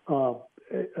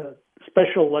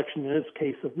special election, in this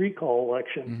case, a recall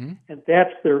election, and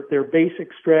that's their basic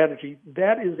strategy.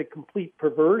 That is a complete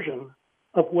perversion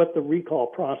of what the recall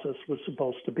process was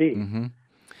supposed to be. Mm-hmm.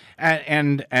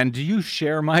 And do you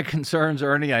share my concerns,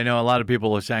 Ernie? I know a lot of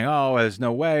people are saying, "Oh, there's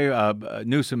no way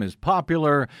Newsom is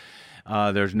popular.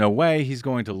 There's no way he's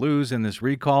going to lose in this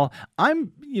recall." I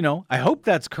hope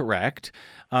that's correct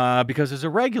because there's a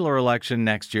regular election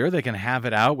next year. They can have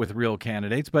it out with real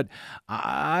candidates, but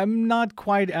I'm not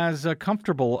quite as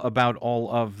comfortable about all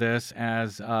of this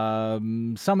as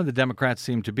some of the Democrats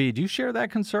seem to be. Do you share that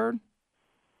concern?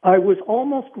 I was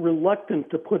almost reluctant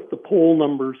to put the poll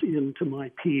numbers into my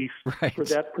piece for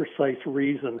that precise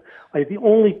reason. The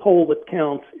only poll that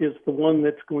counts is the one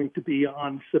that's going to be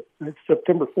on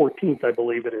September 14th, I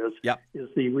believe it is, is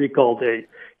the recall date.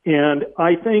 And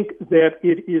I think that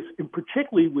it is, and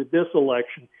particularly with this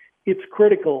election, it's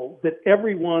critical that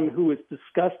everyone who is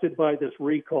disgusted by this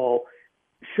recall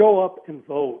show up and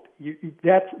vote.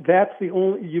 That's the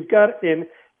only, you've got, and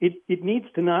it needs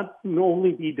to not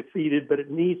only be defeated, but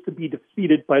it needs to be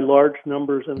defeated by large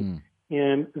numbers. And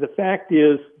the fact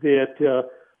is that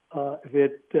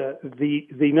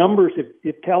the numbers,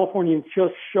 if Californians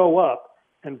just show up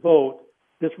and vote,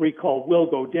 this recall will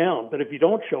go down. But if you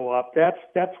don't show up, that's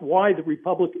why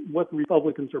what the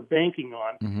Republicans are banking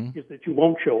on is that you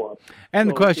won't show up. And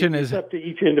so the question it's is up to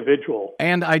each individual.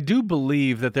 And I do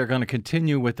believe that they're going to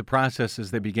continue with the processes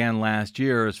they began last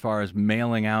year as far as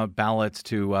mailing out ballots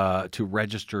to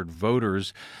registered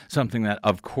voters, something that,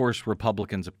 of course,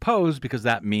 Republicans oppose because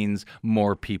that means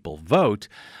more people vote.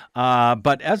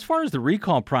 But as far as the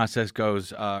recall process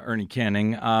goes, Ernie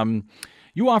Canning,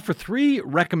 you offer 3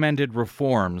 recommended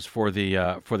reforms for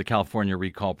the California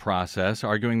recall process,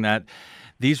 arguing that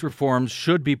these reforms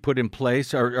should be put in place,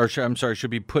 should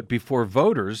be put before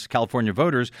voters, California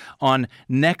voters, on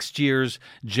next year's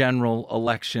general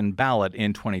election ballot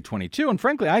in 2022. And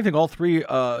frankly, I think all 3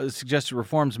 suggested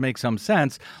reforms make some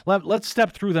sense. Let's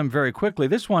step through them very quickly.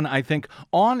 This one, I think,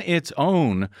 on its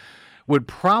own, would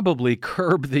probably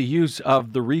curb the use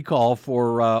of the recall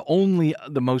for only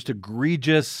the most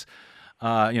egregious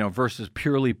versus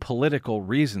purely political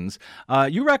reasons.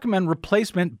 You recommend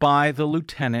replacement by the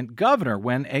lieutenant governor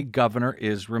when a governor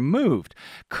is removed.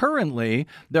 Currently,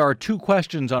 there are 2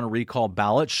 questions on a recall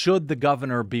ballot. Should the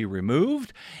governor be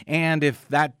removed? And if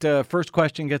that first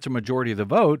question gets a majority of the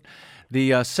vote,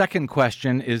 the second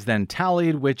question is then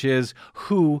tallied, which is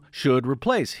who should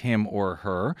replace him or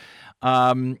her.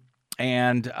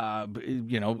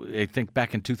 I think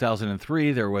back in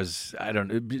 2003, there was,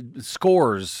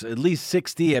 scores, at least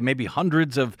 60 and maybe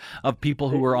hundreds of people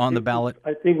who were on the ballot.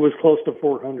 I think it was close to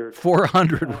 400.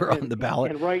 400 were on the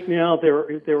ballot. And right now,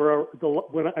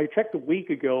 when I checked a week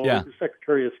ago, the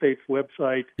Secretary of State's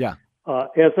website,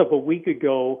 as of a week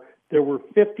ago, there were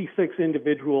 56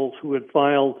 individuals who had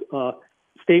filed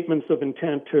statements of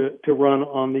intent to run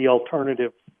on the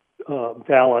alternative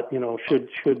ballot,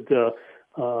 should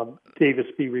Davis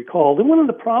be recalled. And one of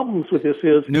the problems with this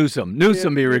is Newsom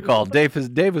be recalled.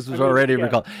 Davis was already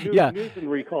recalled. Newsom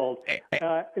recalled.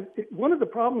 One of the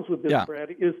problems with this,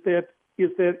 Brad, is that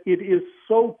it is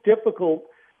so difficult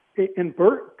and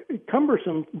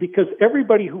cumbersome because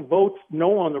everybody who votes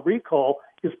no on the recall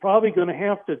is probably going to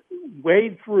have to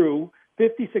wade through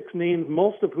 56 names,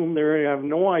 most of whom they have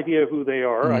no idea who they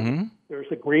are. There's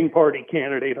a Green Party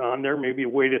candidate on there, maybe a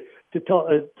way to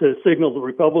signal the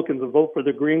Republicans to vote for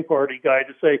the Green Party guy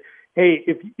to say, hey,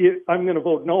 if I'm going to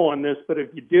vote no on this, but if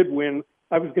you did win,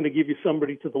 I was going to give you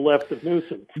somebody to the left of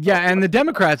Newsom. Yeah, and the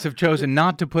Democrats have chosen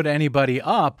not to put anybody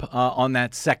up on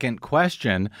that second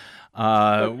question.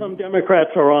 But some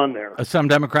Democrats are on there. Some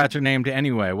Democrats are named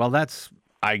anyway. Well, that's,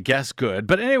 I guess, good.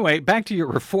 But anyway, back to your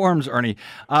reforms, Ernie.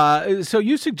 So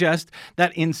you suggest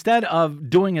that instead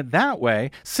of doing it that way,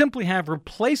 simply have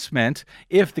replacement.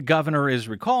 If the governor is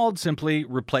recalled, simply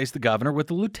replace the governor with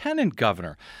the lieutenant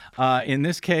governor. In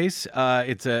this case,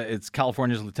 it's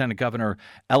California's Lieutenant Governor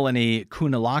Eleni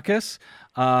Kounalakis.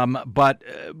 But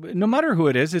no matter who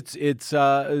it is, it's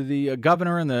the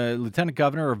governor and the lieutenant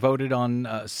governor are voted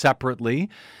on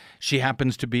separately. She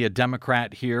happens to be a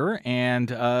Democrat here,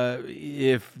 and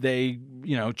if they,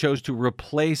 chose to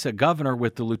replace a governor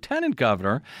with the lieutenant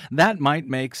governor, that might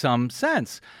make some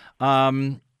sense.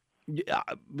 Has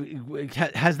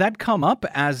that come up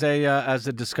as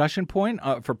a discussion point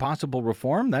for possible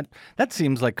reform? That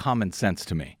seems like common sense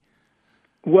to me.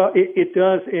 Well, it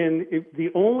does, and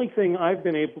the only thing I've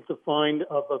been able to find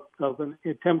of an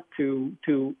attempt to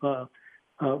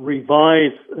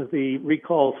revise the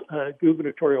recalls,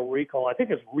 gubernatorial recall, I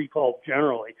think it's recall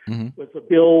generally, was a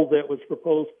bill that was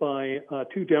proposed by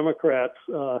 2 Democrats,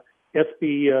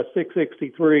 SB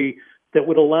 663, that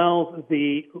would allow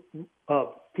the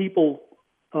people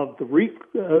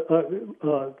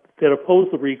that oppose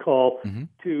the recall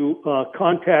to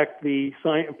contact the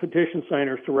petition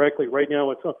signers directly. Right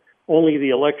now, it's only the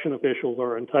election officials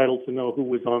are entitled to know who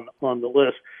was on the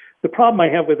list. The problem I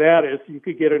have with that is you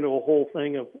could get into a whole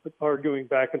thing of arguing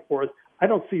back and forth. I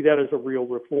don't see that as a real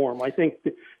reform. I think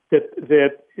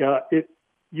that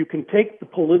you can take the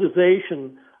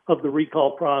politicization of the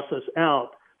recall process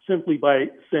out simply by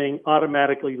saying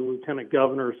automatically the lieutenant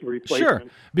governor is the replacement. Sure,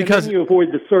 because and then you avoid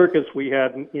the circus we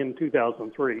had in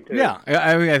 2003, too. Yeah,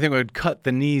 I think it would cut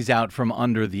the knees out from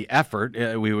under the effort.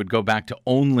 We would go back to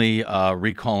only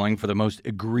recalling for the most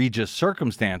egregious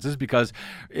circumstances, because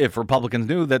if Republicans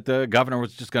knew that the governor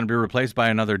was just going to be replaced by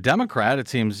another Democrat, it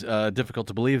seems difficult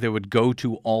to believe they would go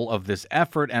to all of this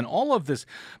effort and all of this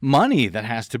money that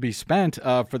has to be spent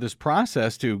for this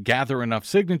process to gather enough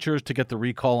signatures to get the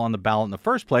recall on the ballot in the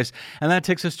first place. And that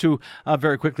takes us to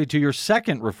very quickly to your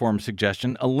second reform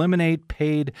suggestion: eliminate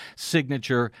paid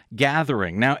signature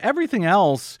gathering. Now, everything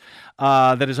else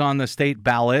that is on the state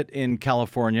ballot in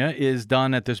California is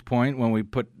done at this point when we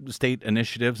put state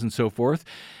initiatives and so forth.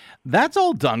 That's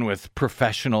all done with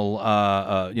professional,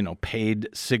 paid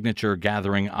signature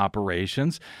gathering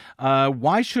operations.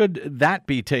 Why should that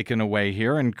be taken away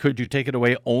here? And could you take it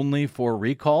away only for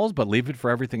recalls, but leave it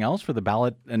for everything else for the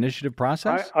ballot initiative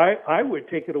process? I would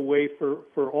take it away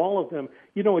for all of them.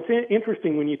 You know, it's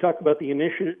interesting when you talk about the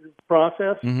initiative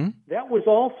process. That was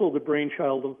also the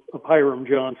brainchild of Hiram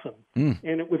Johnson.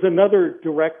 And it was another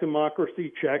direct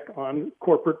democracy check on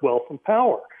corporate wealth and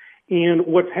power. And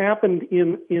what's happened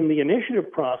in the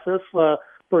initiative process,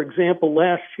 for example,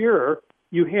 last year,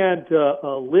 you had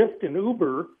Lyft and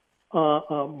Uber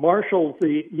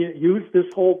use this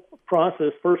whole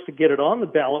process first to get it on the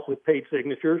ballot with paid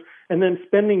signatures, and then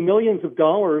spending millions of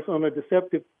dollars on a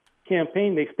deceptive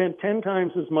campaign. They spent 10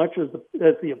 times as much as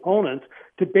the opponents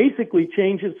to basically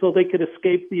change it so they could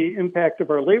escape the impact of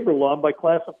our labor law by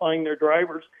classifying their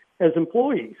drivers as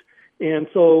employees. And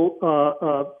so,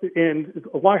 and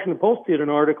the Washington Post did an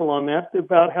article on that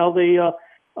about how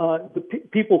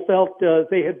people felt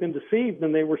they had been deceived,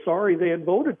 and they were sorry they had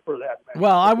voted for that.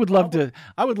 Well, I would love to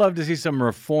see some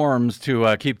reforms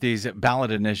to keep these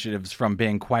ballot initiatives from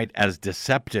being quite as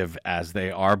deceptive as they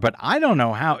are. But I don't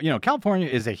know how. California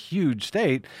is a huge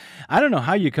state. I don't know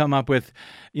how you come up with,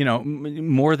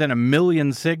 more than 1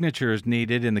 million signatures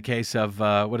needed in the case of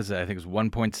what is it? I think it was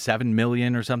 1.7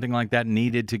 million or something like that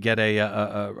needed to get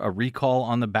a recall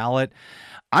on the ballot.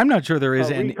 I'm not sure there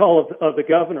is any recall of the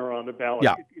governor on the ballot.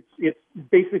 Yeah. It's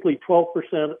basically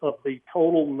 12% of the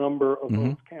total number of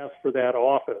votes cast for that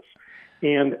office.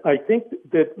 And I think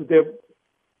that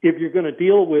if you're going to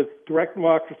deal with direct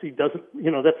democracy, that's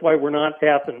why we're not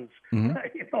Athens.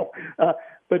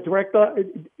 But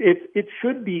it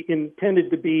should be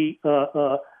intended to be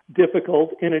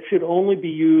difficult, and it should only be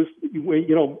used,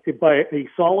 by a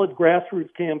solid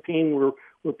grassroots campaign where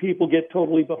people get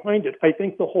totally behind it. I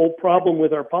think the whole problem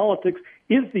with our politics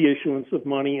is the issuance of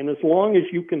money, and as long as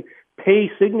you can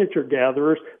pay signature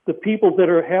gatherers, the people that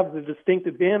have the distinct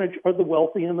advantage are the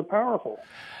wealthy and the powerful.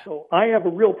 So I have a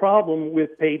real problem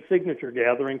with paid signature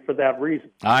gathering for that reason.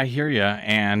 I hear you,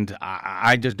 and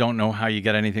I just don't know how you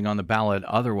get anything on the ballot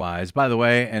otherwise. By the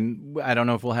way, and I don't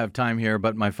know if we'll have time here,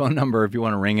 but my phone number, if you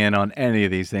want to ring in on any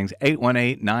of these things,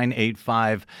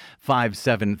 818-985-5735,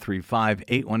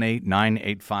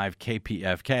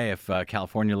 818-985-KPFK. If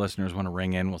California listeners want to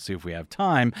ring in, we'll see if we have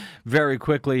time. Very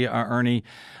quickly, Ernie,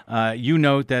 you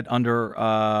note that under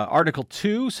Article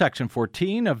 2, Section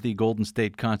 14 of the Golden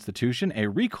State Constitution, a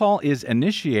recall is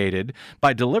initiated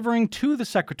by delivering to the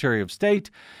Secretary of State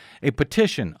a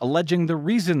petition alleging the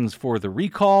reasons for the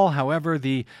recall. However,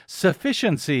 the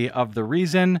sufficiency of the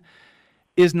reason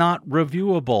is not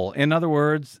reviewable. In other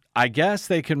words, I guess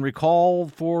they can recall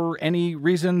for any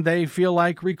reason they feel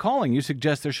like recalling. You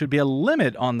suggest there should be a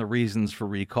limit on the reasons for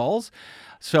recalls.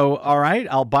 So, all right,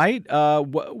 I'll bite.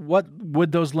 What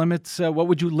would those limits, what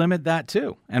would you limit that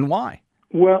to, and why?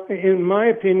 Well, in my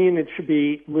opinion, it should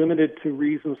be limited to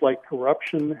reasons like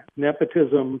corruption,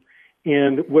 nepotism,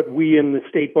 and what we in the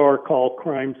state bar call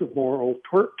crimes of moral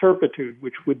turpitude,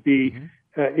 which would be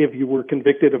if you were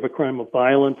convicted of a crime of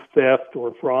violence, theft,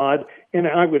 or fraud. And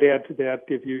I would add to that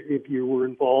if you were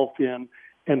involved in,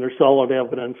 and there's solid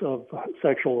evidence of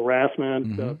sexual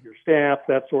harassment of your staff,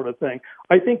 that sort of thing.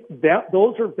 I think that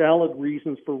those are valid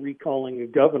reasons for recalling a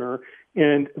governor,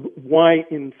 and why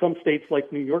in some states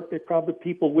like New York,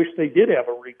 people wish they did have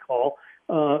a recall.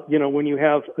 When you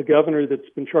have a governor that's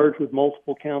been charged with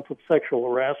multiple counts of sexual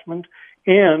harassment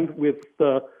and with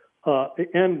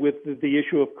and with the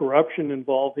issue of corruption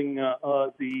involving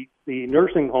the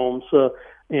nursing homes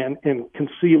and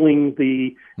concealing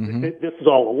this is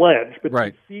all alleged, but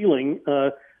right. concealing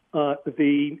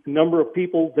the number of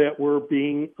people that were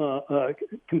being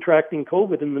contracting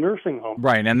COVID in the nursing home.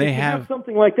 Right, and they if you have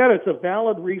something like that. It's a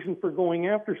valid reason for going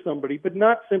after somebody, but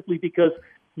not simply because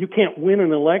you can't win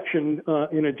an election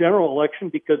in a general election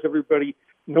because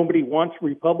nobody wants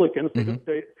Republicans.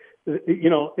 Mm-hmm.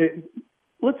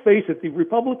 Let's face it, the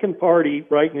Republican Party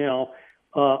right now,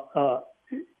 the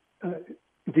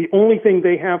only thing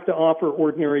they have to offer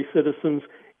ordinary citizens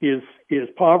is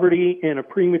poverty and a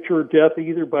premature death,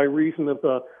 either by reason of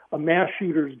a mass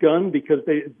shooter's gun because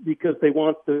they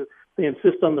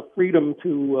insist on the freedom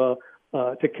to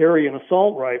carry an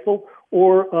assault rifle,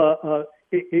 or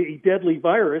a deadly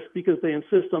virus because they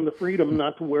insist on the freedom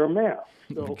not to wear a mask.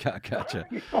 So, gotcha.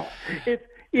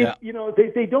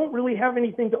 They don't really have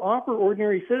anything to offer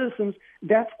ordinary citizens.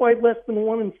 That's why less than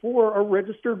 1 in 4 are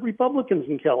registered Republicans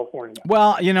in California.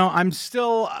 Well, I'm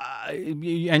still,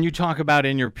 and you talk about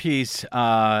in your piece,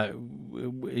 about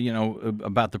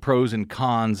the pros and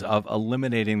cons of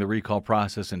eliminating the recall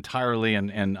process entirely.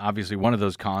 And obviously one of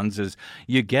those cons is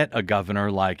you get a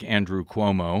governor like Andrew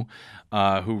Cuomo,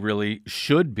 who really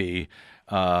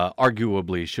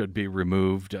arguably should be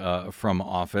removed from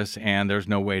office, and there's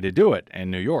no way to do it in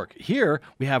New York. Here,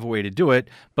 we have a way to do it,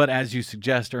 but as you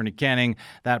suggest, Ernie Canning,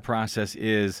 that process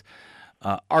is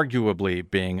arguably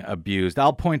being abused.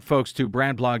 I'll point folks to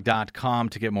bradblog.com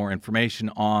to get more information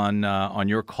on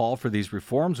your call for these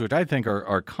reforms, which I think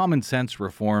are common sense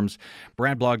reforms.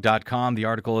 Bradblog.com, the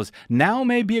article is, "Now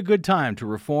may be a good time to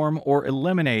reform or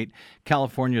eliminate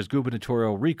California's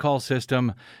gubernatorial recall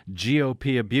system.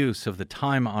 GOP abuse of the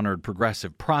time-honored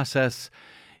progressive process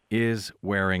is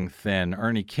wearing thin."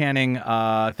 Ernie Canning,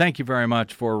 thank you very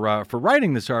much for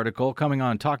writing this article, coming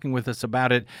on, talking with us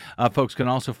about it. Folks can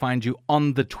also find you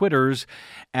on the Twitters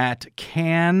at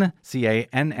Cann,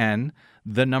 C-A-N-N,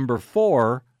 the number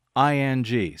 4,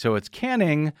 I-N-G. So it's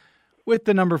Canning with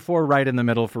the number 4 right in the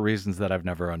middle for reasons that I've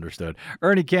never understood.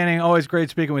 Ernie Canning, always great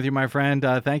speaking with you, my friend.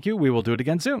 Thank you. We will do it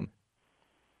again soon.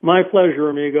 My pleasure,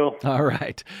 amigo. All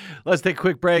right. Let's take a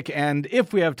quick break, and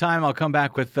if we have time, I'll come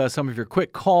back with some of your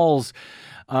quick calls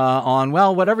on,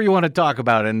 whatever you want to talk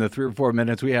about in the 3 or 4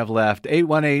 minutes we have left.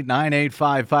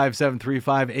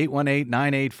 818-985-5735,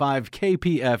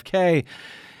 818-985-KPFK.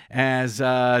 As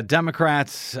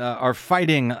Democrats are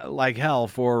fighting like hell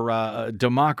for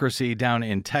democracy down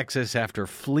in Texas after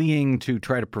fleeing to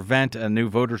try to prevent a new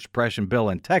voter suppression bill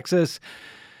in Texas.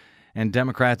 And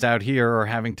Democrats out here are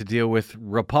having to deal with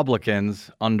Republicans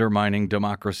undermining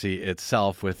democracy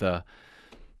itself with a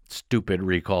stupid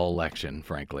recall election,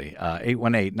 frankly.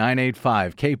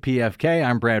 818-985-KPFK.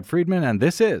 I'm Brad Friedman, and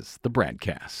this is the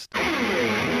BradCast.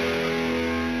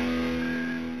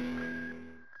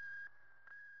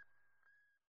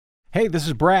 Hey, this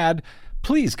is Brad.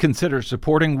 Please consider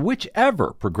supporting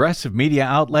whichever progressive media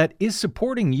outlet is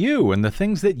supporting you and the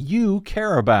things that you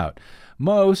care about.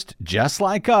 Most, just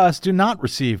like us, do not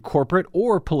receive corporate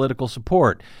or political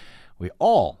support. We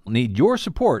all need your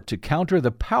support to counter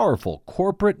the powerful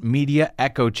corporate media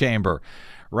echo chamber.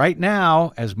 Right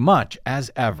now, as much as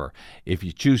ever. If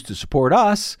you choose to support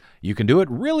us, you can do it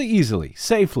really easily,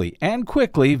 safely, and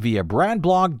quickly via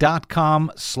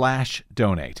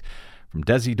bradblog.com/donate. From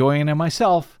Desi Doyen and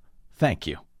myself, thank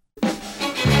you.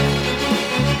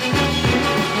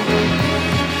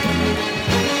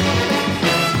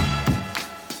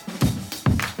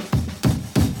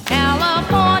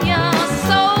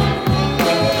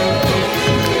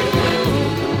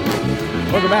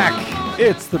 Welcome back.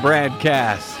 It's the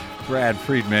BradCast. Brad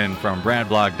Friedman from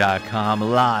bradblog.com,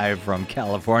 live from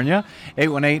California.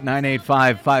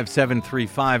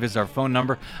 818-985-5735 is our phone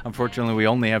number. Unfortunately, we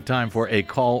only have time for a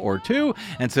call or two,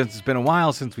 and since it's been a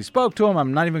while since we spoke to him,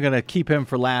 I'm not even going to keep him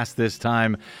for last this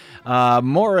time.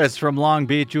 Morris from Long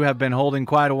Beach, you have been holding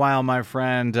quite a while, my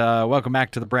friend. Welcome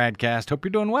back to the BradCast. Hope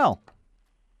you're doing well.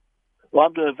 Well,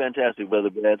 I'm doing fantastic, Brother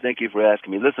Brad. Thank you for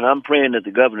asking me. Listen, I'm praying that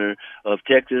the governor of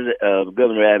Texas,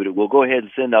 Governor Abbott, will go ahead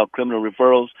and send out criminal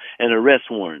referrals and arrest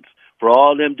warrants for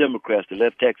all them Democrats that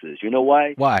left Texas. You know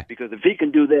why? Why? Because if he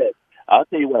can do that, I'll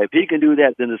tell you why. If he can do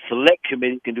that, then the Select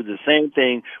Committee can do the same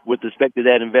thing with respect to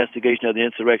that investigation of the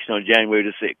insurrection on January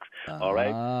the 6th. All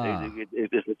right?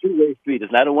 It's a two-way street.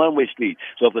 It's not a one-way street.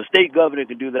 So if a state governor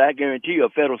can do that, I guarantee you a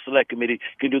federal Select Committee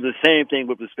can do the same thing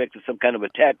with respect to some kind of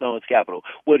attack on its capital.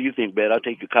 What do you think, Brad? I'll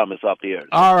take your comments off the air.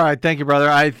 All right. Thank you, brother.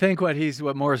 I think what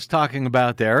Morris is talking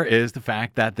about there is the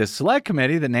fact that this Select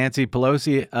Committee that Nancy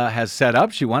Pelosi has set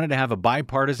up, she wanted to have a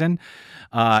bipartisan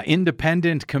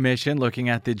independent commission looking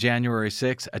at the January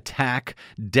 6th attack,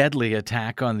 deadly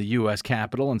attack on the U.S.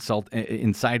 Capitol,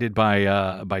 incited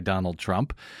by Donald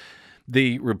Trump.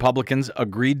 The Republicans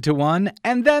agreed to one,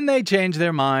 and then they changed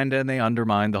their mind and they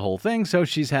undermined the whole thing. So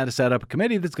she's had to set up a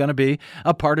committee that's going to be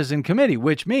a partisan committee,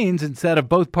 which means instead of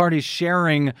both parties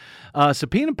sharing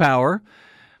subpoena power,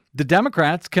 the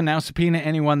Democrats can now subpoena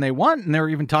anyone they want, and they're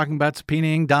even talking about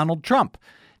subpoenaing Donald Trump.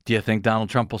 Do you think Donald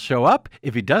Trump will show up?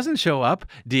 If he doesn't show up,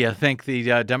 do you think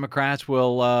the Democrats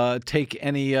will take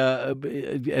any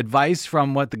advice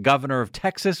from what the governor of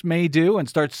Texas may do and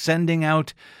start sending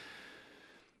out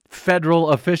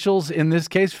federal officials, in this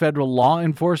case, federal law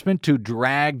enforcement, to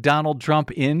drag Donald Trump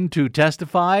in to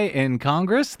testify in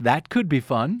Congress? That could be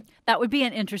fun. That would be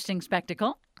an interesting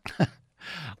spectacle.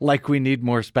 Like we need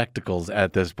more spectacles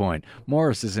at this point.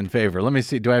 Morris is in favor. Let me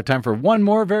see. Do I have time for one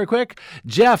more very quick?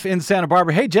 Jeff in Santa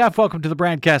Barbara. Hey, Jeff, welcome to the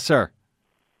BradCast, sir.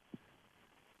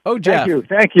 Oh, Jeff.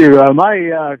 Thank you.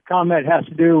 My comment has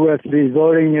to do with the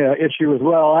voting issue as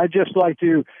well. I'd just like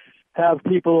to have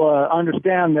people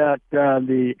understand that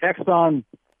the Exxon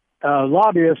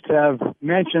lobbyists have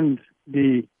mentioned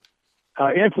the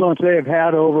influence they have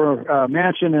had over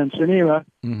Manchin and Sinema,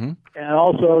 and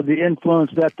also the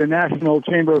influence that the National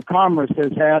Chamber of Commerce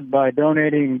has had by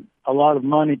donating a lot of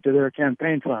money to their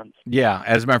campaign funds. Yeah,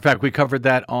 as a matter of fact, we covered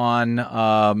that on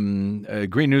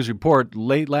Green News Report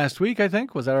late last week, I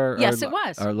think. Was that our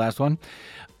last one?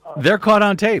 They're caught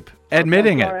on tape,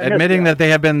 admitting that they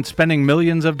have been spending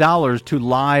millions of dollars to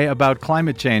lie about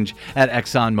climate change at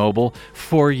ExxonMobil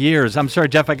for years. I'm sorry,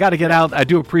 Jeff, I got to get out. I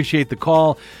do appreciate the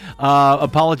call.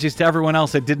 Apologies to everyone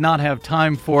else I did not have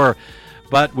time for,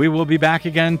 but we will be back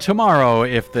again tomorrow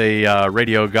if the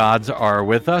radio gods are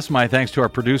with us. My thanks to our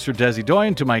producer, Desi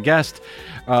Doyen, to my guest,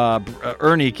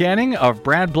 Ernest Canning of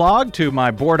BradBlog, to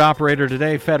my board operator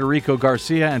today, Federico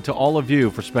Garcia, and to all of you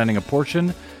for spending a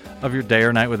portion of your day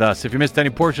or night with us. If you missed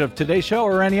any portion of today's show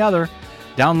or any other,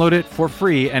 download it for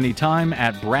free anytime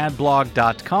at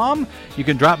bradblog.com. You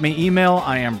can drop me email.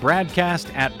 I am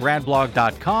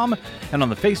bradcast@bradblog.com. And on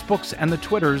the Facebooks and the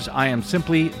Twitters, I am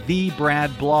simply the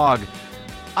Brad Blog.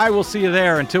 I will see you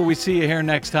there. Until we see you here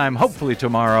next time, hopefully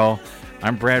tomorrow,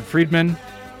 I'm Brad Friedman.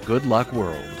 Good luck,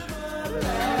 world.